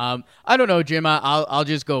 I don't know, Jim. I'll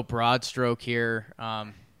just go broad stroke here,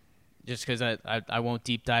 just because I won't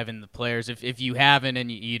deep dive into the players. If you haven't and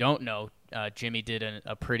you don't know, Jimmy did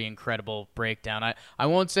a pretty incredible breakdown. I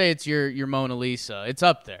won't say it's your Mona Lisa. It's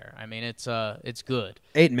up there. I mean, it's good.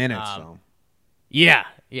 8 minutes, though. Yeah.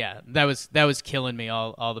 That was killing me.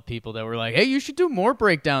 All the people that were like, "Hey, you should do more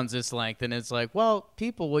breakdowns this length." And it's like, well,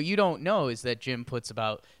 people, what you don't know is that Jim puts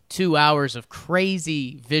about 2 hours of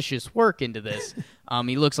crazy, vicious work into this.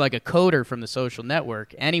 He looks like a coder from The Social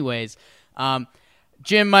Network. Anyways,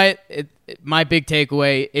 Jim, my big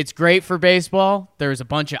takeaway, it's great for baseball. There's a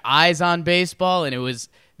bunch of eyes on baseball, and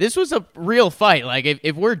this was a real fight. Like,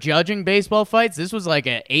 if we're judging baseball fights, this was like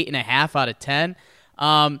an 8.5 out of 10.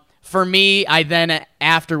 For me,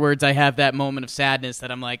 afterwards, I have that moment of sadness that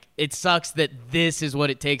I'm like, it sucks that this is what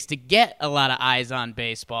it takes to get a lot of eyes on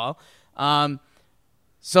baseball.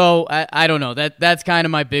 So I don't know. That's kind of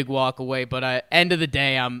my big walk away. But end of the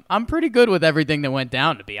day, I'm pretty good with everything that went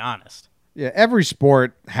down, to be honest. Yeah, every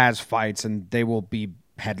sport has fights, and they will be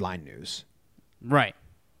headline news. Right.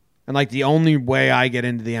 And, the only way I get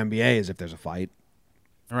into the NBA is if there's a fight.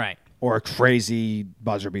 Right. Or a crazy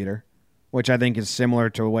buzzer beater, which I think is similar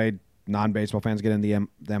to the way non-baseball fans get into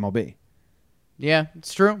the MLB. Yeah,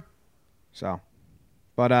 it's true. So,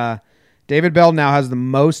 but David Bell now has the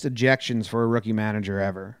most ejections for a rookie manager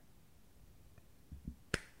ever.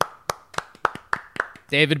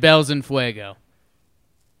 David Bell's in fuego.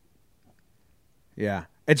 Yeah.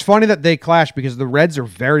 It's funny that they clash because the Reds are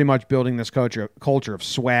very much building this culture of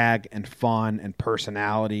swag and fun and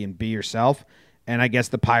personality and be yourself. And I guess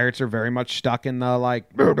the Pirates are very much stuck in the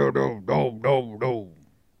no.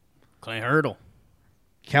 Clint Hurdle.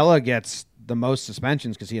 Kella gets the most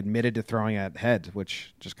suspensions because he admitted to throwing at heads,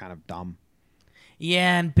 which just kind of dumb.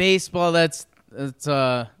 Yeah, and baseball, that's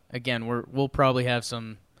again, we'll probably have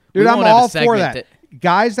some. Dude, I'm all for that.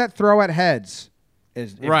 Guys that throw at heads,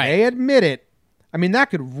 if they admit it, I mean, that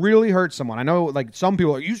could really hurt someone. I know, some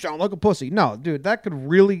people are, "You sound like a pussy." No, dude, that could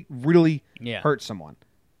really, really hurt someone.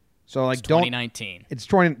 So, it's 2019.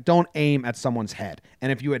 Don't aim at someone's head. And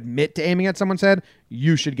if you admit to aiming at someone's head,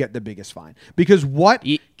 you should get the biggest fine. Because what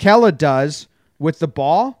Kella does with the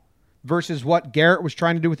ball versus what Garrett was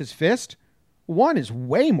trying to do with his fist, one is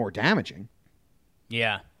way more damaging.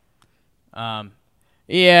 Yeah.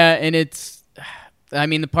 Yeah, and it's, I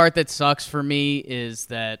mean, the part that sucks for me is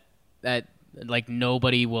that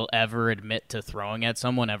nobody will ever admit to throwing at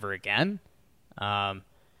someone ever again.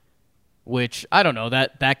 Which, I don't know,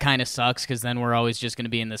 that kind of sucks because then we're always just going to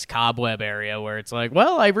be in this cobweb area where it's like,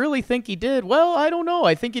 well, I really think he did. Well, I don't know.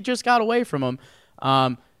 I think he just got away from him.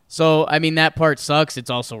 So, I mean, that part sucks.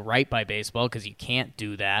 It's also right by baseball because you can't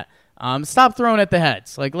do that. Stop throwing at the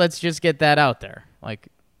heads. Let's just get that out there.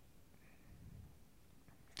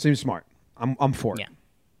 Seems smart. I'm for it. Yeah.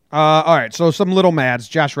 All right, so some little mads.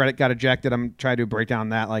 Josh Reddick got ejected. I'm trying to break down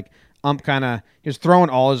that. He's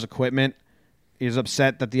throwing all his equipment. He's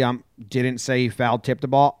upset that the ump didn't say he foul-tipped the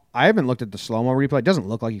ball. I haven't looked at the slow-mo replay. It doesn't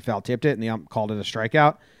look like he foul-tipped it, and the ump called it a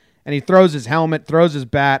strikeout. And he throws his helmet, throws his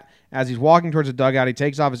bat. As he's walking towards the dugout, he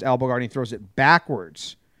takes off his elbow guard, and he throws it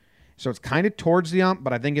backwards. So it's kind of towards the ump,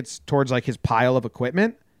 but I think it's towards his pile of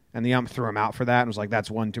equipment. And the ump threw him out for that and was like, "That's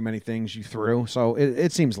one too many things you threw." So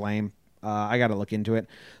it seems lame. I got to look into it.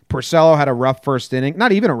 Porcello had a rough first inning.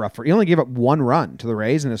 Not even a rough first. He only gave up 1 run to the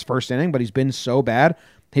Rays in his first inning, but he's been so bad.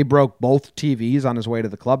 He broke both TVs on his way to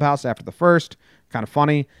the clubhouse after the first. kind of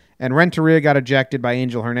funny. And Renteria got ejected by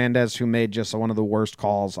Angel Hernandez, who made just one of the worst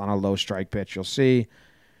calls on a low strike pitch. You'll see.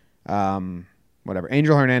 Whatever.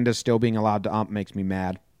 Angel Hernandez still being allowed to ump makes me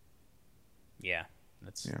mad. Yeah,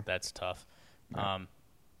 that's tough. Yeah.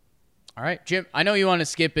 All right, Jim, I know you want to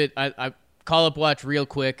skip it. I call up watch real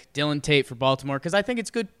quick. Dylan Tate for Baltimore, because I think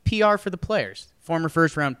it's good PR for the players. Former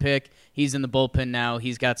first-round pick. He's in the bullpen now.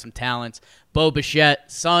 He's got some talents. Bo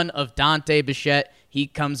Bichette, son of Dante Bichette. He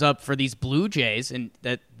comes up for these Blue Jays, and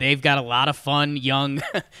that they've got a lot of fun, young,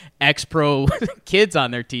 ex-pro kids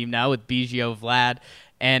on their team now with Biggio, Vlad.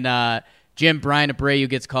 And Jim, Brian Abreu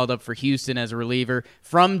gets called up for Houston as a reliever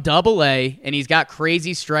from Double-A, and he's got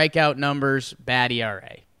crazy strikeout numbers, bad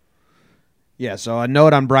ERA. Yeah, so a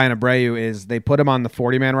note on Brian Abreu is they put him on the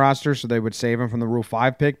 40-man roster so they would save him from the Rule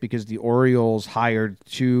 5 pick because the Orioles hired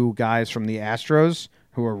 2 guys from the Astros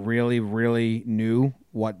who were really, really knew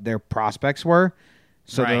what their prospects were.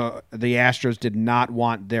 So right. the Astros did not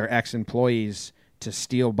want their ex-employees to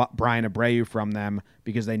steal Brian Abreu from them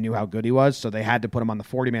because they knew how good he was. So they had to put him on the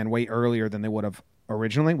 40-man way earlier than they would have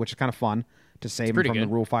originally, which is kind of fun to save him from the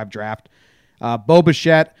Rule 5 draft. Bo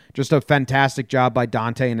Bichette, just a fantastic job by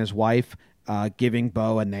Dante and his wife. Giving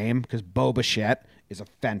Bo a name because Bo Bichette is a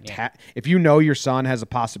fantastic. If you know your son has a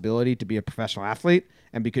possibility to be a professional athlete,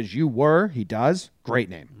 and because he does, great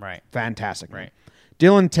name. Right. Fantastic. Right.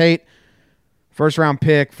 Dylan Tate, first round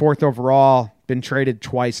pick, 4th overall, been traded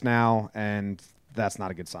twice now, and that's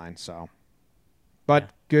not a good sign. So, but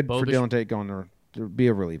good for Dylan Tate going to be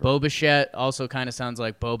a reliever. Bo Bichette also kind of sounds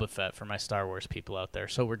like Boba Fett for my Star Wars people out there.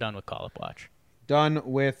 So we're done with Call Up Watch. Done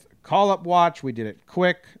with Call Up Watch. We did it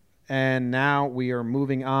quick. And now we are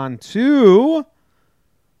moving on to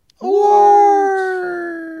awards.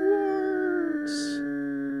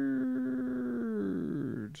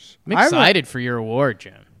 I'm excited for your award,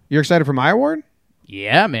 Jim. You're excited for my award?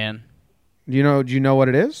 Yeah, man. Do you know what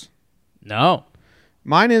it is? No.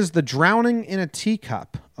 Mine is the Drowning in a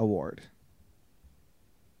Teacup Award.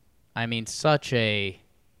 I mean,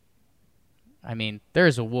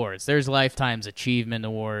 there's awards. There's Lifetime's Achievement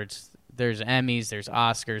Awards. There's Emmys, there's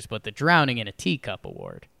Oscars, but the Drowning in a Teacup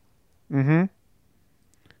Award. Mm-hmm.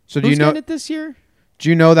 So Who's getting it this year? Do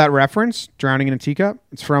you know that reference, Drowning in a Teacup?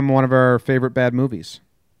 It's from one of our favorite bad movies.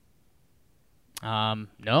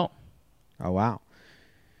 No. Oh, wow.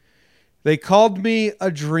 They called me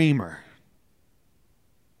a dreamer.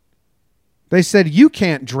 They said, you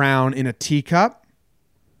can't drown in a teacup.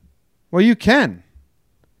 Well, you can.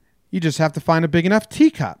 You just have to find a big enough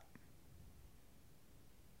teacup.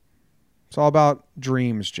 It's all about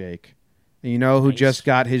dreams, Jake. And you know who just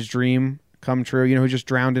got his dream come true? You know who just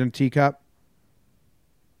drowned in a teacup?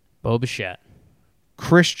 Bo Bichette.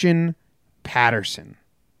 Christian Patterson.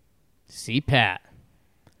 See Pat.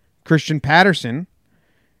 Christian Patterson,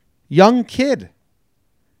 young kid,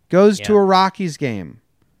 goes to a Rockies game,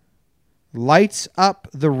 lights up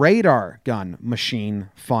the radar gun machine,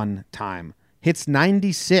 fun time, hits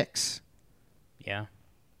 96. Yeah.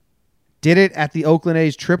 Did it at the Oakland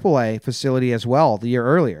A's AAA facility as well the year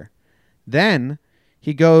earlier. Then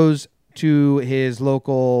he goes to his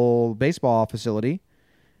local baseball facility,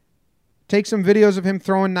 takes some videos of him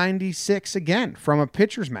throwing 96 again from a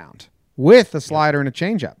pitcher's mound with a slider and a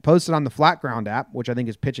changeup. Posted on the Flat Ground app, which I think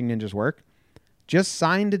is Pitching Ninja's work. Just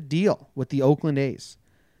signed a deal with the Oakland A's.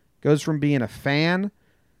 Goes from being a fan,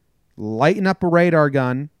 lighting up a radar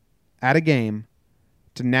gun at a game,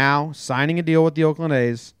 to now signing a deal with the Oakland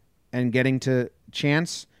A's and getting to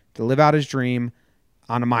chance to live out his dream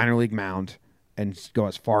on a minor league mound and go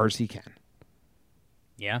as far as he can.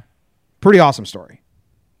 Yeah. Pretty awesome story.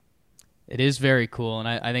 It is very cool, and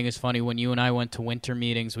I think it's funny when you and I went to winter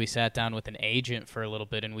meetings, we sat down with an agent for a little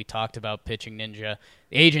bit, and we talked about Pitching Ninja.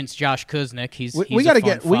 The agent's Josh Kuznick. We got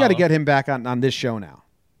to get him back on this show now.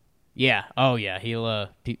 Yeah. Oh yeah. He'll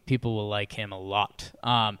people will like him a lot.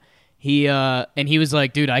 He was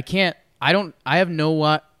like, dude, I have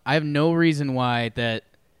no reason why that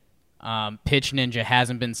Pitch Ninja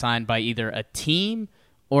hasn't been signed by either a team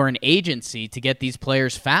or an agency to get these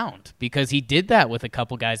players found, because he did that with a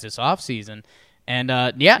couple guys this offseason. And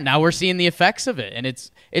now we're seeing the effects of it, and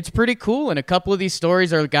it's pretty cool. And a couple of these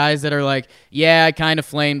stories are guys that are like, yeah, I kind of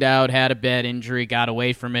flamed out, had a bad injury, got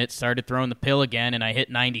away from it, started throwing the pill again, and I hit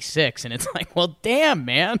 96. And it's like, well, damn,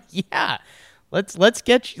 man, yeah, let's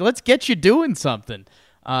get you doing something.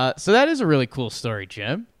 So that is a really cool story,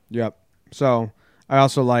 Jim. Yep. So I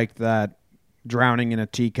also like that drowning in a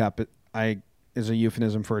teacup is a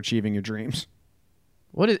euphemism for achieving your dreams.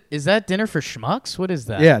 What is that? Dinner for Schmucks? What is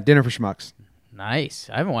that? Yeah, Dinner for Schmucks. Nice.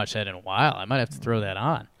 I haven't watched that in a while. I might have to throw that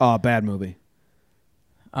on. Oh, bad movie.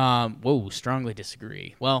 Whoa, strongly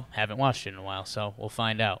disagree. Well, haven't watched it in a while, so we'll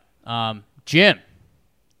find out. Jim,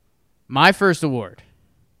 my first award,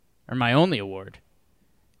 or my only award,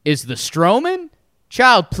 is the Stroman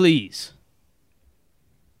Child Please.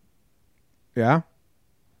 Yeah?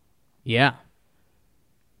 Yeah.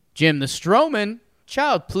 Jim, the Stroman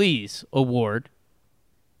Child Please award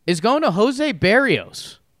is going to Jose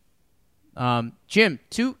Barrios. Jim,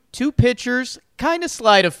 two pitchers, kind of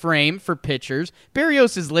slight of frame for pitchers.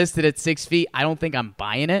 Barrios is listed at 6 feet. I don't think I'm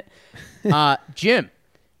buying it. Jim,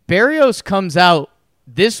 Barrios comes out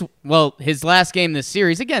his last game this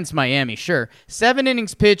series against Miami, sure. 7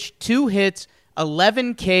 innings pitched, 2 hits,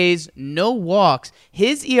 11 Ks, no walks.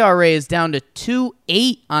 His ERA is down to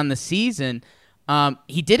 2.8 on the season.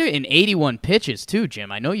 He did it in 81 pitches too,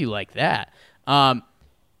 Jim. I know you like that.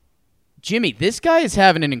 Jimmy, this guy is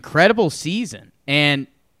having an incredible season, and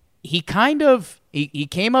he came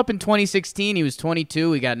up in 2016. He was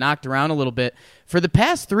 22. He got knocked around a little bit. For the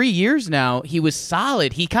past 3 years now, he was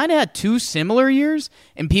solid. He kind of had 2 similar years,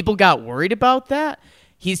 and people got worried about that.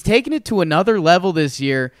 He's taken it to another level this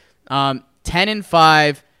year.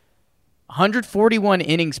 10-5, 141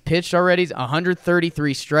 innings pitched already,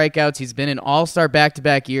 133 strikeouts. He's been an all-star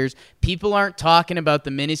back-to-back years. People aren't talking about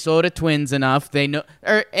the Minnesota Twins enough. They know,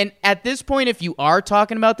 and at this point, if you are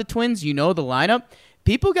talking about the Twins, you know the lineup.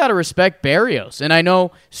 People got to respect Barrios. And I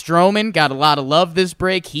know Stroman got a lot of love this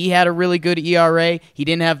break. He had a really good ERA. He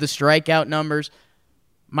didn't have the strikeout numbers.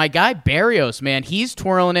 My guy Barrios, man, he's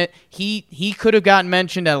twirling it. He could have gotten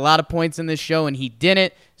mentioned at a lot of points in this show, and he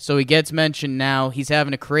didn't, so he gets mentioned now. He's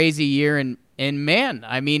having a crazy year, and man,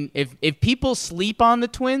 I mean, if people sleep on the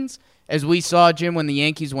Twins, as we saw, Jim, when the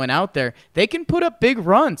Yankees went out there, they can put up big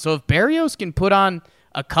runs. So if Barrios can put on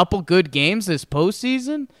a couple good games this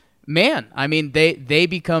postseason, man, I mean, they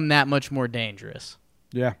become that much more dangerous.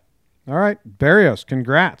 Yeah. All right. Barrios,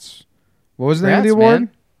 congrats. What was the name of the award?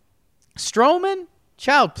 Man. Stroman,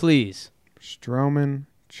 Child Please. Stroman,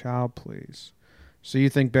 Child Please. So you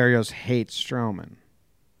think Barrios hates Stroman?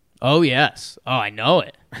 Oh, yes. Oh, I know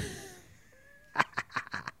it.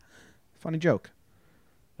 Funny joke.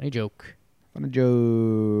 Funny joke. Funny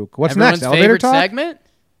joke. What's Everyone's next? Elevator favorite talk? segment?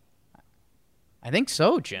 I think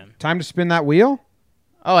so, Jim. Time to spin that wheel?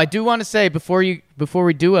 Oh, I do want to say before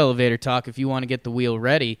we do elevator talk, if you want to get the wheel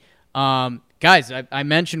ready, guys, I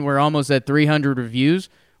mentioned we're almost at 300 reviews.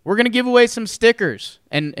 We're going to give away some stickers,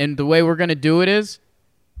 and the way we're going to do it is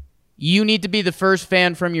you need to be the first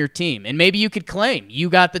fan from your team, and maybe you could claim you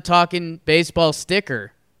got the Talkin' Baseball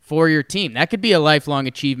sticker for your team. That could be a lifelong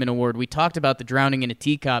achievement award. We talked about the drowning in a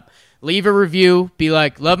teacup. Leave a review. Be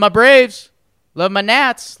like, love my Braves, love my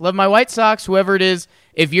Nats, love my White Sox, whoever it is.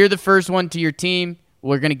 If you're the first one to your team,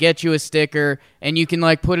 we're going to get you a sticker, and you can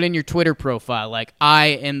put it in your Twitter profile, like, I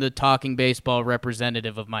am the Talking Baseball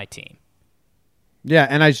representative of my team. Yeah,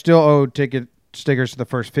 and I still owe stickers to the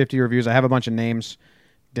first 50 reviews. I have a bunch of names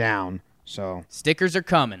down, so Stickers are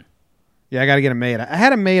coming. yeah, I got to get them made. I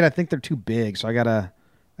had them made. I think they're too big, so I gotta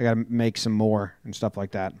make some more and stuff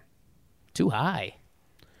like that. Too high.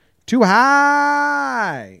 Too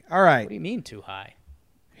high. All right. What do you mean too high?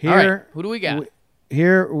 Here, All right, who do we got?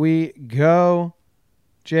 Here we go.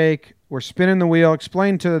 Jake, we're spinning the wheel.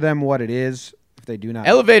 Explain to them what it is if they do not.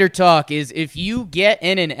 Elevator talk is if you get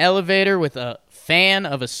in an elevator with a fan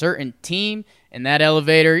of a certain team, and that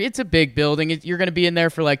elevator, it's a big building, you're going to be in there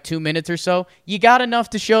for 2 minutes or so, you got enough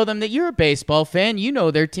to show them that you're a baseball fan, you know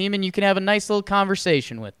their team, and you can have a nice little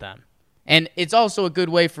conversation with them. And it's also a good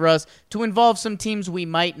way for us to involve some teams we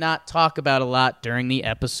might not talk about a lot during the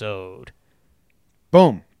episode.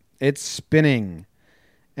 Boom. It's spinning.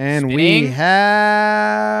 And we have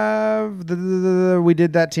we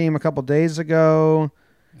did that team a couple days ago.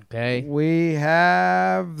 Okay. We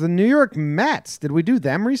have the New York Mets. Did we do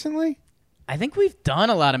them recently? I think we've done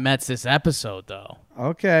a lot of Mets this episode, though.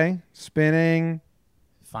 Okay. Spinning.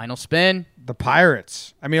 Final spin. The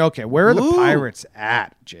Pirates. I mean, okay, where are the Ooh. Pirates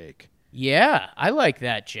at, Jake? Yeah, I like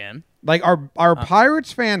that, Jim. Like, are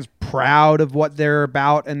Pirates fans proud of what they're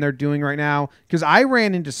about and they're doing right now? Because I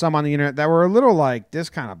ran into some on the internet that were a little like, this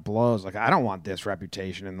kind of blows. Like, I don't want this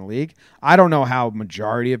reputation in the league. I don't know how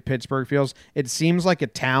majority of Pittsburgh feels. It seems like a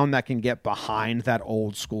town that can get behind that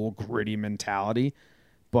old school gritty mentality,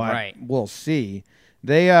 but Right. We'll see.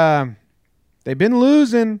 They've been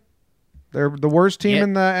losing. They're the worst team Yeah.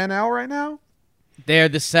 in the NL right now. They're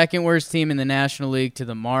the second worst team in the National League to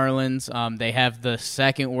the Marlins. They have the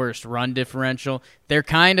second worst run differential. They're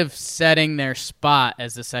kind of setting their spot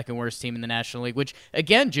as the second worst team in the National League, which,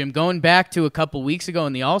 again, Jim, going back to a couple weeks ago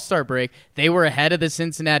in the All-Star break, they were ahead of the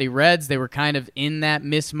Cincinnati Reds. They were kind of in that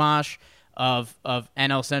mishmash of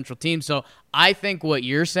NL Central teams. So I think what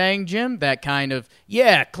you're saying, Jim, that kind of,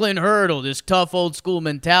 Clint Hurdle, this tough old school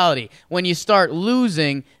mentality, when you start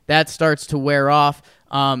losing, that starts to wear off.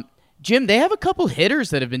 Jim, they have a couple hitters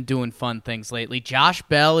that have been doing fun things lately. Josh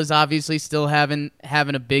Bell is obviously still having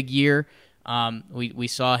a big year. We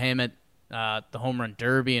saw him at the home run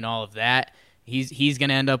derby and all of that. He's going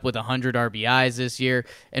to end up with 100 RBIs this year.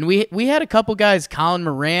 And we had a couple guys, Colin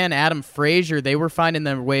Moran, Adam Frazier, they were finding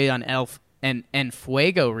their way on Elf and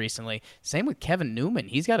Fuego recently. Same with Kevin Newman.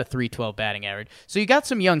 He's got a 312 batting average. So you got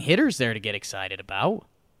some young hitters there to get excited about.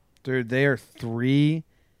 Dude, they are 3-16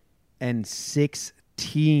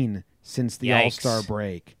 since the Yikes. All-Star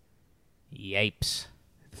break. Yipes.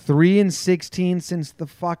 3-16 since the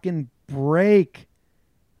fucking break.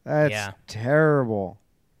 That's terrible.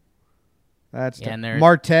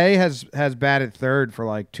 Marte has batted third for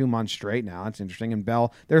like 2 months straight now. That's interesting. And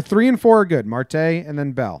Bell, they're 3 and 4 are good. Marte and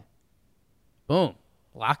then Bell. Boom.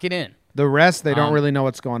 Lock it in. The rest, they don't really know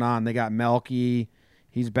what's going on. They got Melky.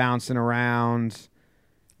 He's bouncing around.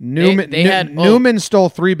 Newman stole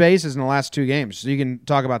 3 bases in the last 2 games, so you can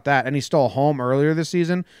talk about that. And he stole home earlier this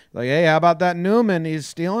season. Like, hey, how about that Newman? He's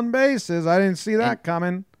stealing bases. I didn't see that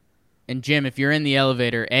coming. And, Jim, if you're in the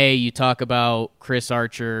elevator, A, you talk about Chris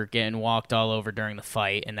Archer getting walked all over during the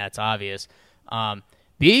fight, and that's obvious.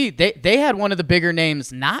 B, they had one of the bigger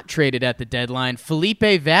names not traded at the deadline, Felipe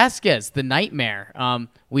Vasquez, the nightmare.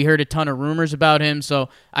 We heard a ton of rumors about him, so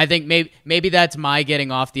I think maybe that's my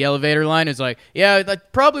getting off the elevator line. Is like,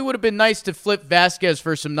 that probably would have been nice to flip Vasquez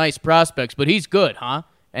for some nice prospects, but he's good, huh?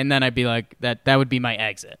 And then I'd be like, that would be my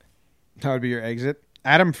exit. That would be your exit?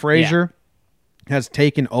 Adam Frazier has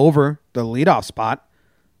taken over the leadoff spot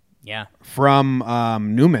from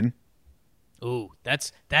Newman. Ooh,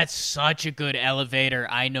 that's such a good elevator.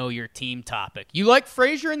 I know your team topic. You like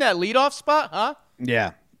Frazier in that leadoff spot, huh?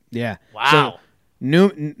 Yeah. Wow.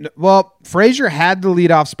 So, Frazier had the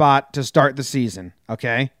leadoff spot to start the season,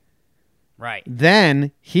 okay? Right.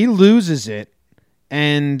 Then he loses it,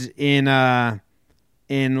 and in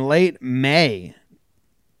late May,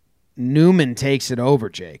 Newman takes it over,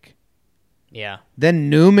 Jake. Yeah. Then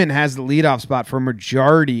Newman has the leadoff spot for a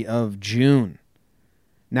majority of June.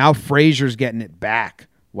 Now Frazier's getting it back.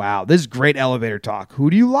 Wow, this is great elevator talk. Who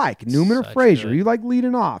do you like, Newman or Frazier? Good. You like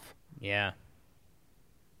leading off? Yeah.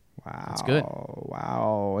 Wow, that's good.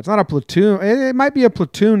 Wow, it's not a platoon. It might be a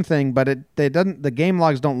platoon thing, but it doesn't. The game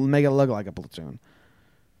logs don't make it look like a platoon.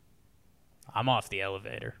 I'm off the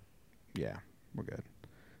elevator. Yeah, we're good.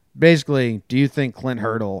 Basically, do you think Clint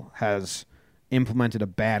Hurdle has implemented a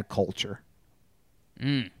bad culture?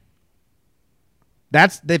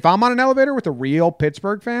 That's if I'm on an elevator with a real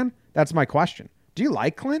Pittsburgh fan, that's my question. Do you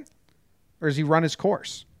like Clint, or has he run his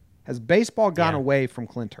course? Has baseball gone away from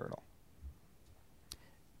Clint Hurdle?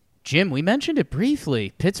 Jim, we mentioned it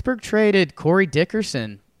briefly. Pittsburgh traded Corey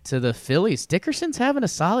Dickerson to the Phillies. Dickerson's having a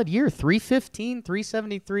solid year. 315,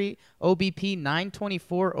 373 OBP,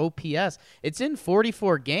 924 OPS. It's in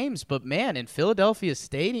 44 games, but man, in Philadelphia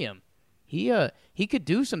Stadium, he could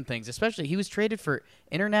do some things, especially he was traded for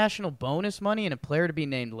international bonus money and a player to be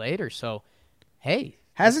named later. So, hey.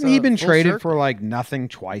 Hasn't he been traded for like nothing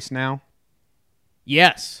twice now?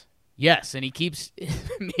 Yes, and he keeps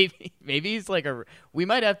maybe he's like we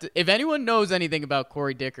might have to, if anyone knows anything about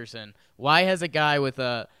Corey Dickerson, why has a guy with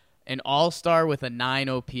an all-star with a 9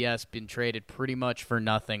 OPS been traded pretty much for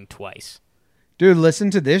nothing twice? Dude, listen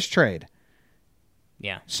to this trade.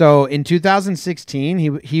 Yeah. So in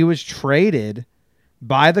 2016, he was traded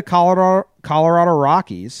by the Colorado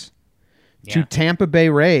Rockies to Tampa Bay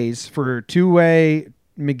Rays for two-way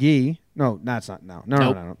McGee. No, that's not.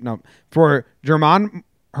 No. For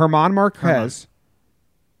Herman Marquez,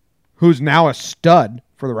 who's now a stud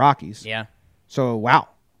for the Rockies. Yeah. So wow,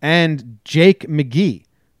 and Jake McGee,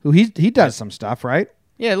 who he does some stuff, right?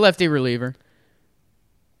 Yeah, lefty reliever.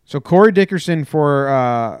 So Corey Dickerson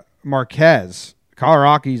for Marquez. Colorado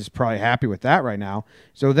Rockies probably happy with that right now.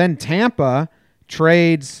 So then Tampa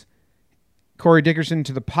trades Corey Dickerson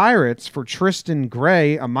to the Pirates for Tristan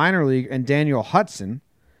Gray, a minor league, and Daniel Hudson.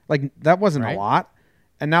 Like, that wasn't a lot.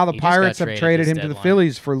 And now the Pirates have traded him to the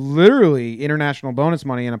Phillies for literally international bonus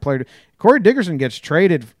money and a player. Corey Dickerson gets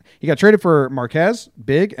traded. He got traded for Marquez,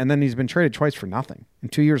 big, and then he's been traded twice for nothing in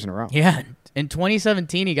 2 years in a row. Yeah. In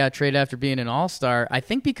 2017, he got traded after being an all-star, I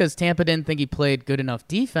think because Tampa didn't think he played good enough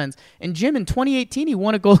defense. And, Jim, in 2018, he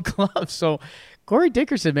won a Gold Glove. So, Corey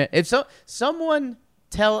Dickerson, man, if someone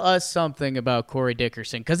tell us something about Corey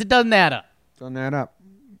Dickerson, because it doesn't add up. Doesn't add up.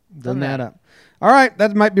 All right,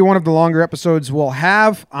 that might be one of the longer episodes we'll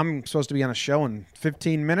have. I'm supposed to be on a show in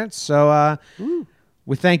 15 minutes, so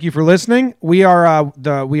We thank you for listening. We are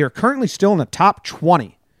currently still in the top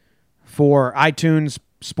 20 for iTunes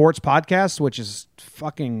sports podcasts, which is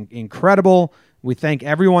fucking incredible. We thank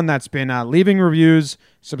everyone that's been leaving reviews,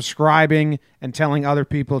 subscribing, and telling other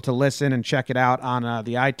people to listen and check it out on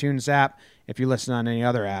the iTunes app. If you listen on any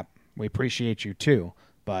other app, we appreciate you too.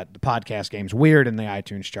 But the podcast game's weird and the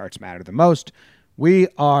iTunes charts matter the most. We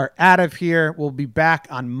are out of here. We'll be back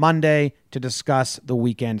on Monday to discuss the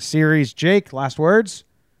weekend series. Jake, last words?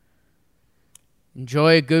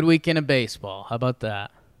 Enjoy a good weekend of baseball. How about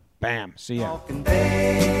that? Bam. See ya. Talking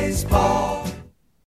baseball.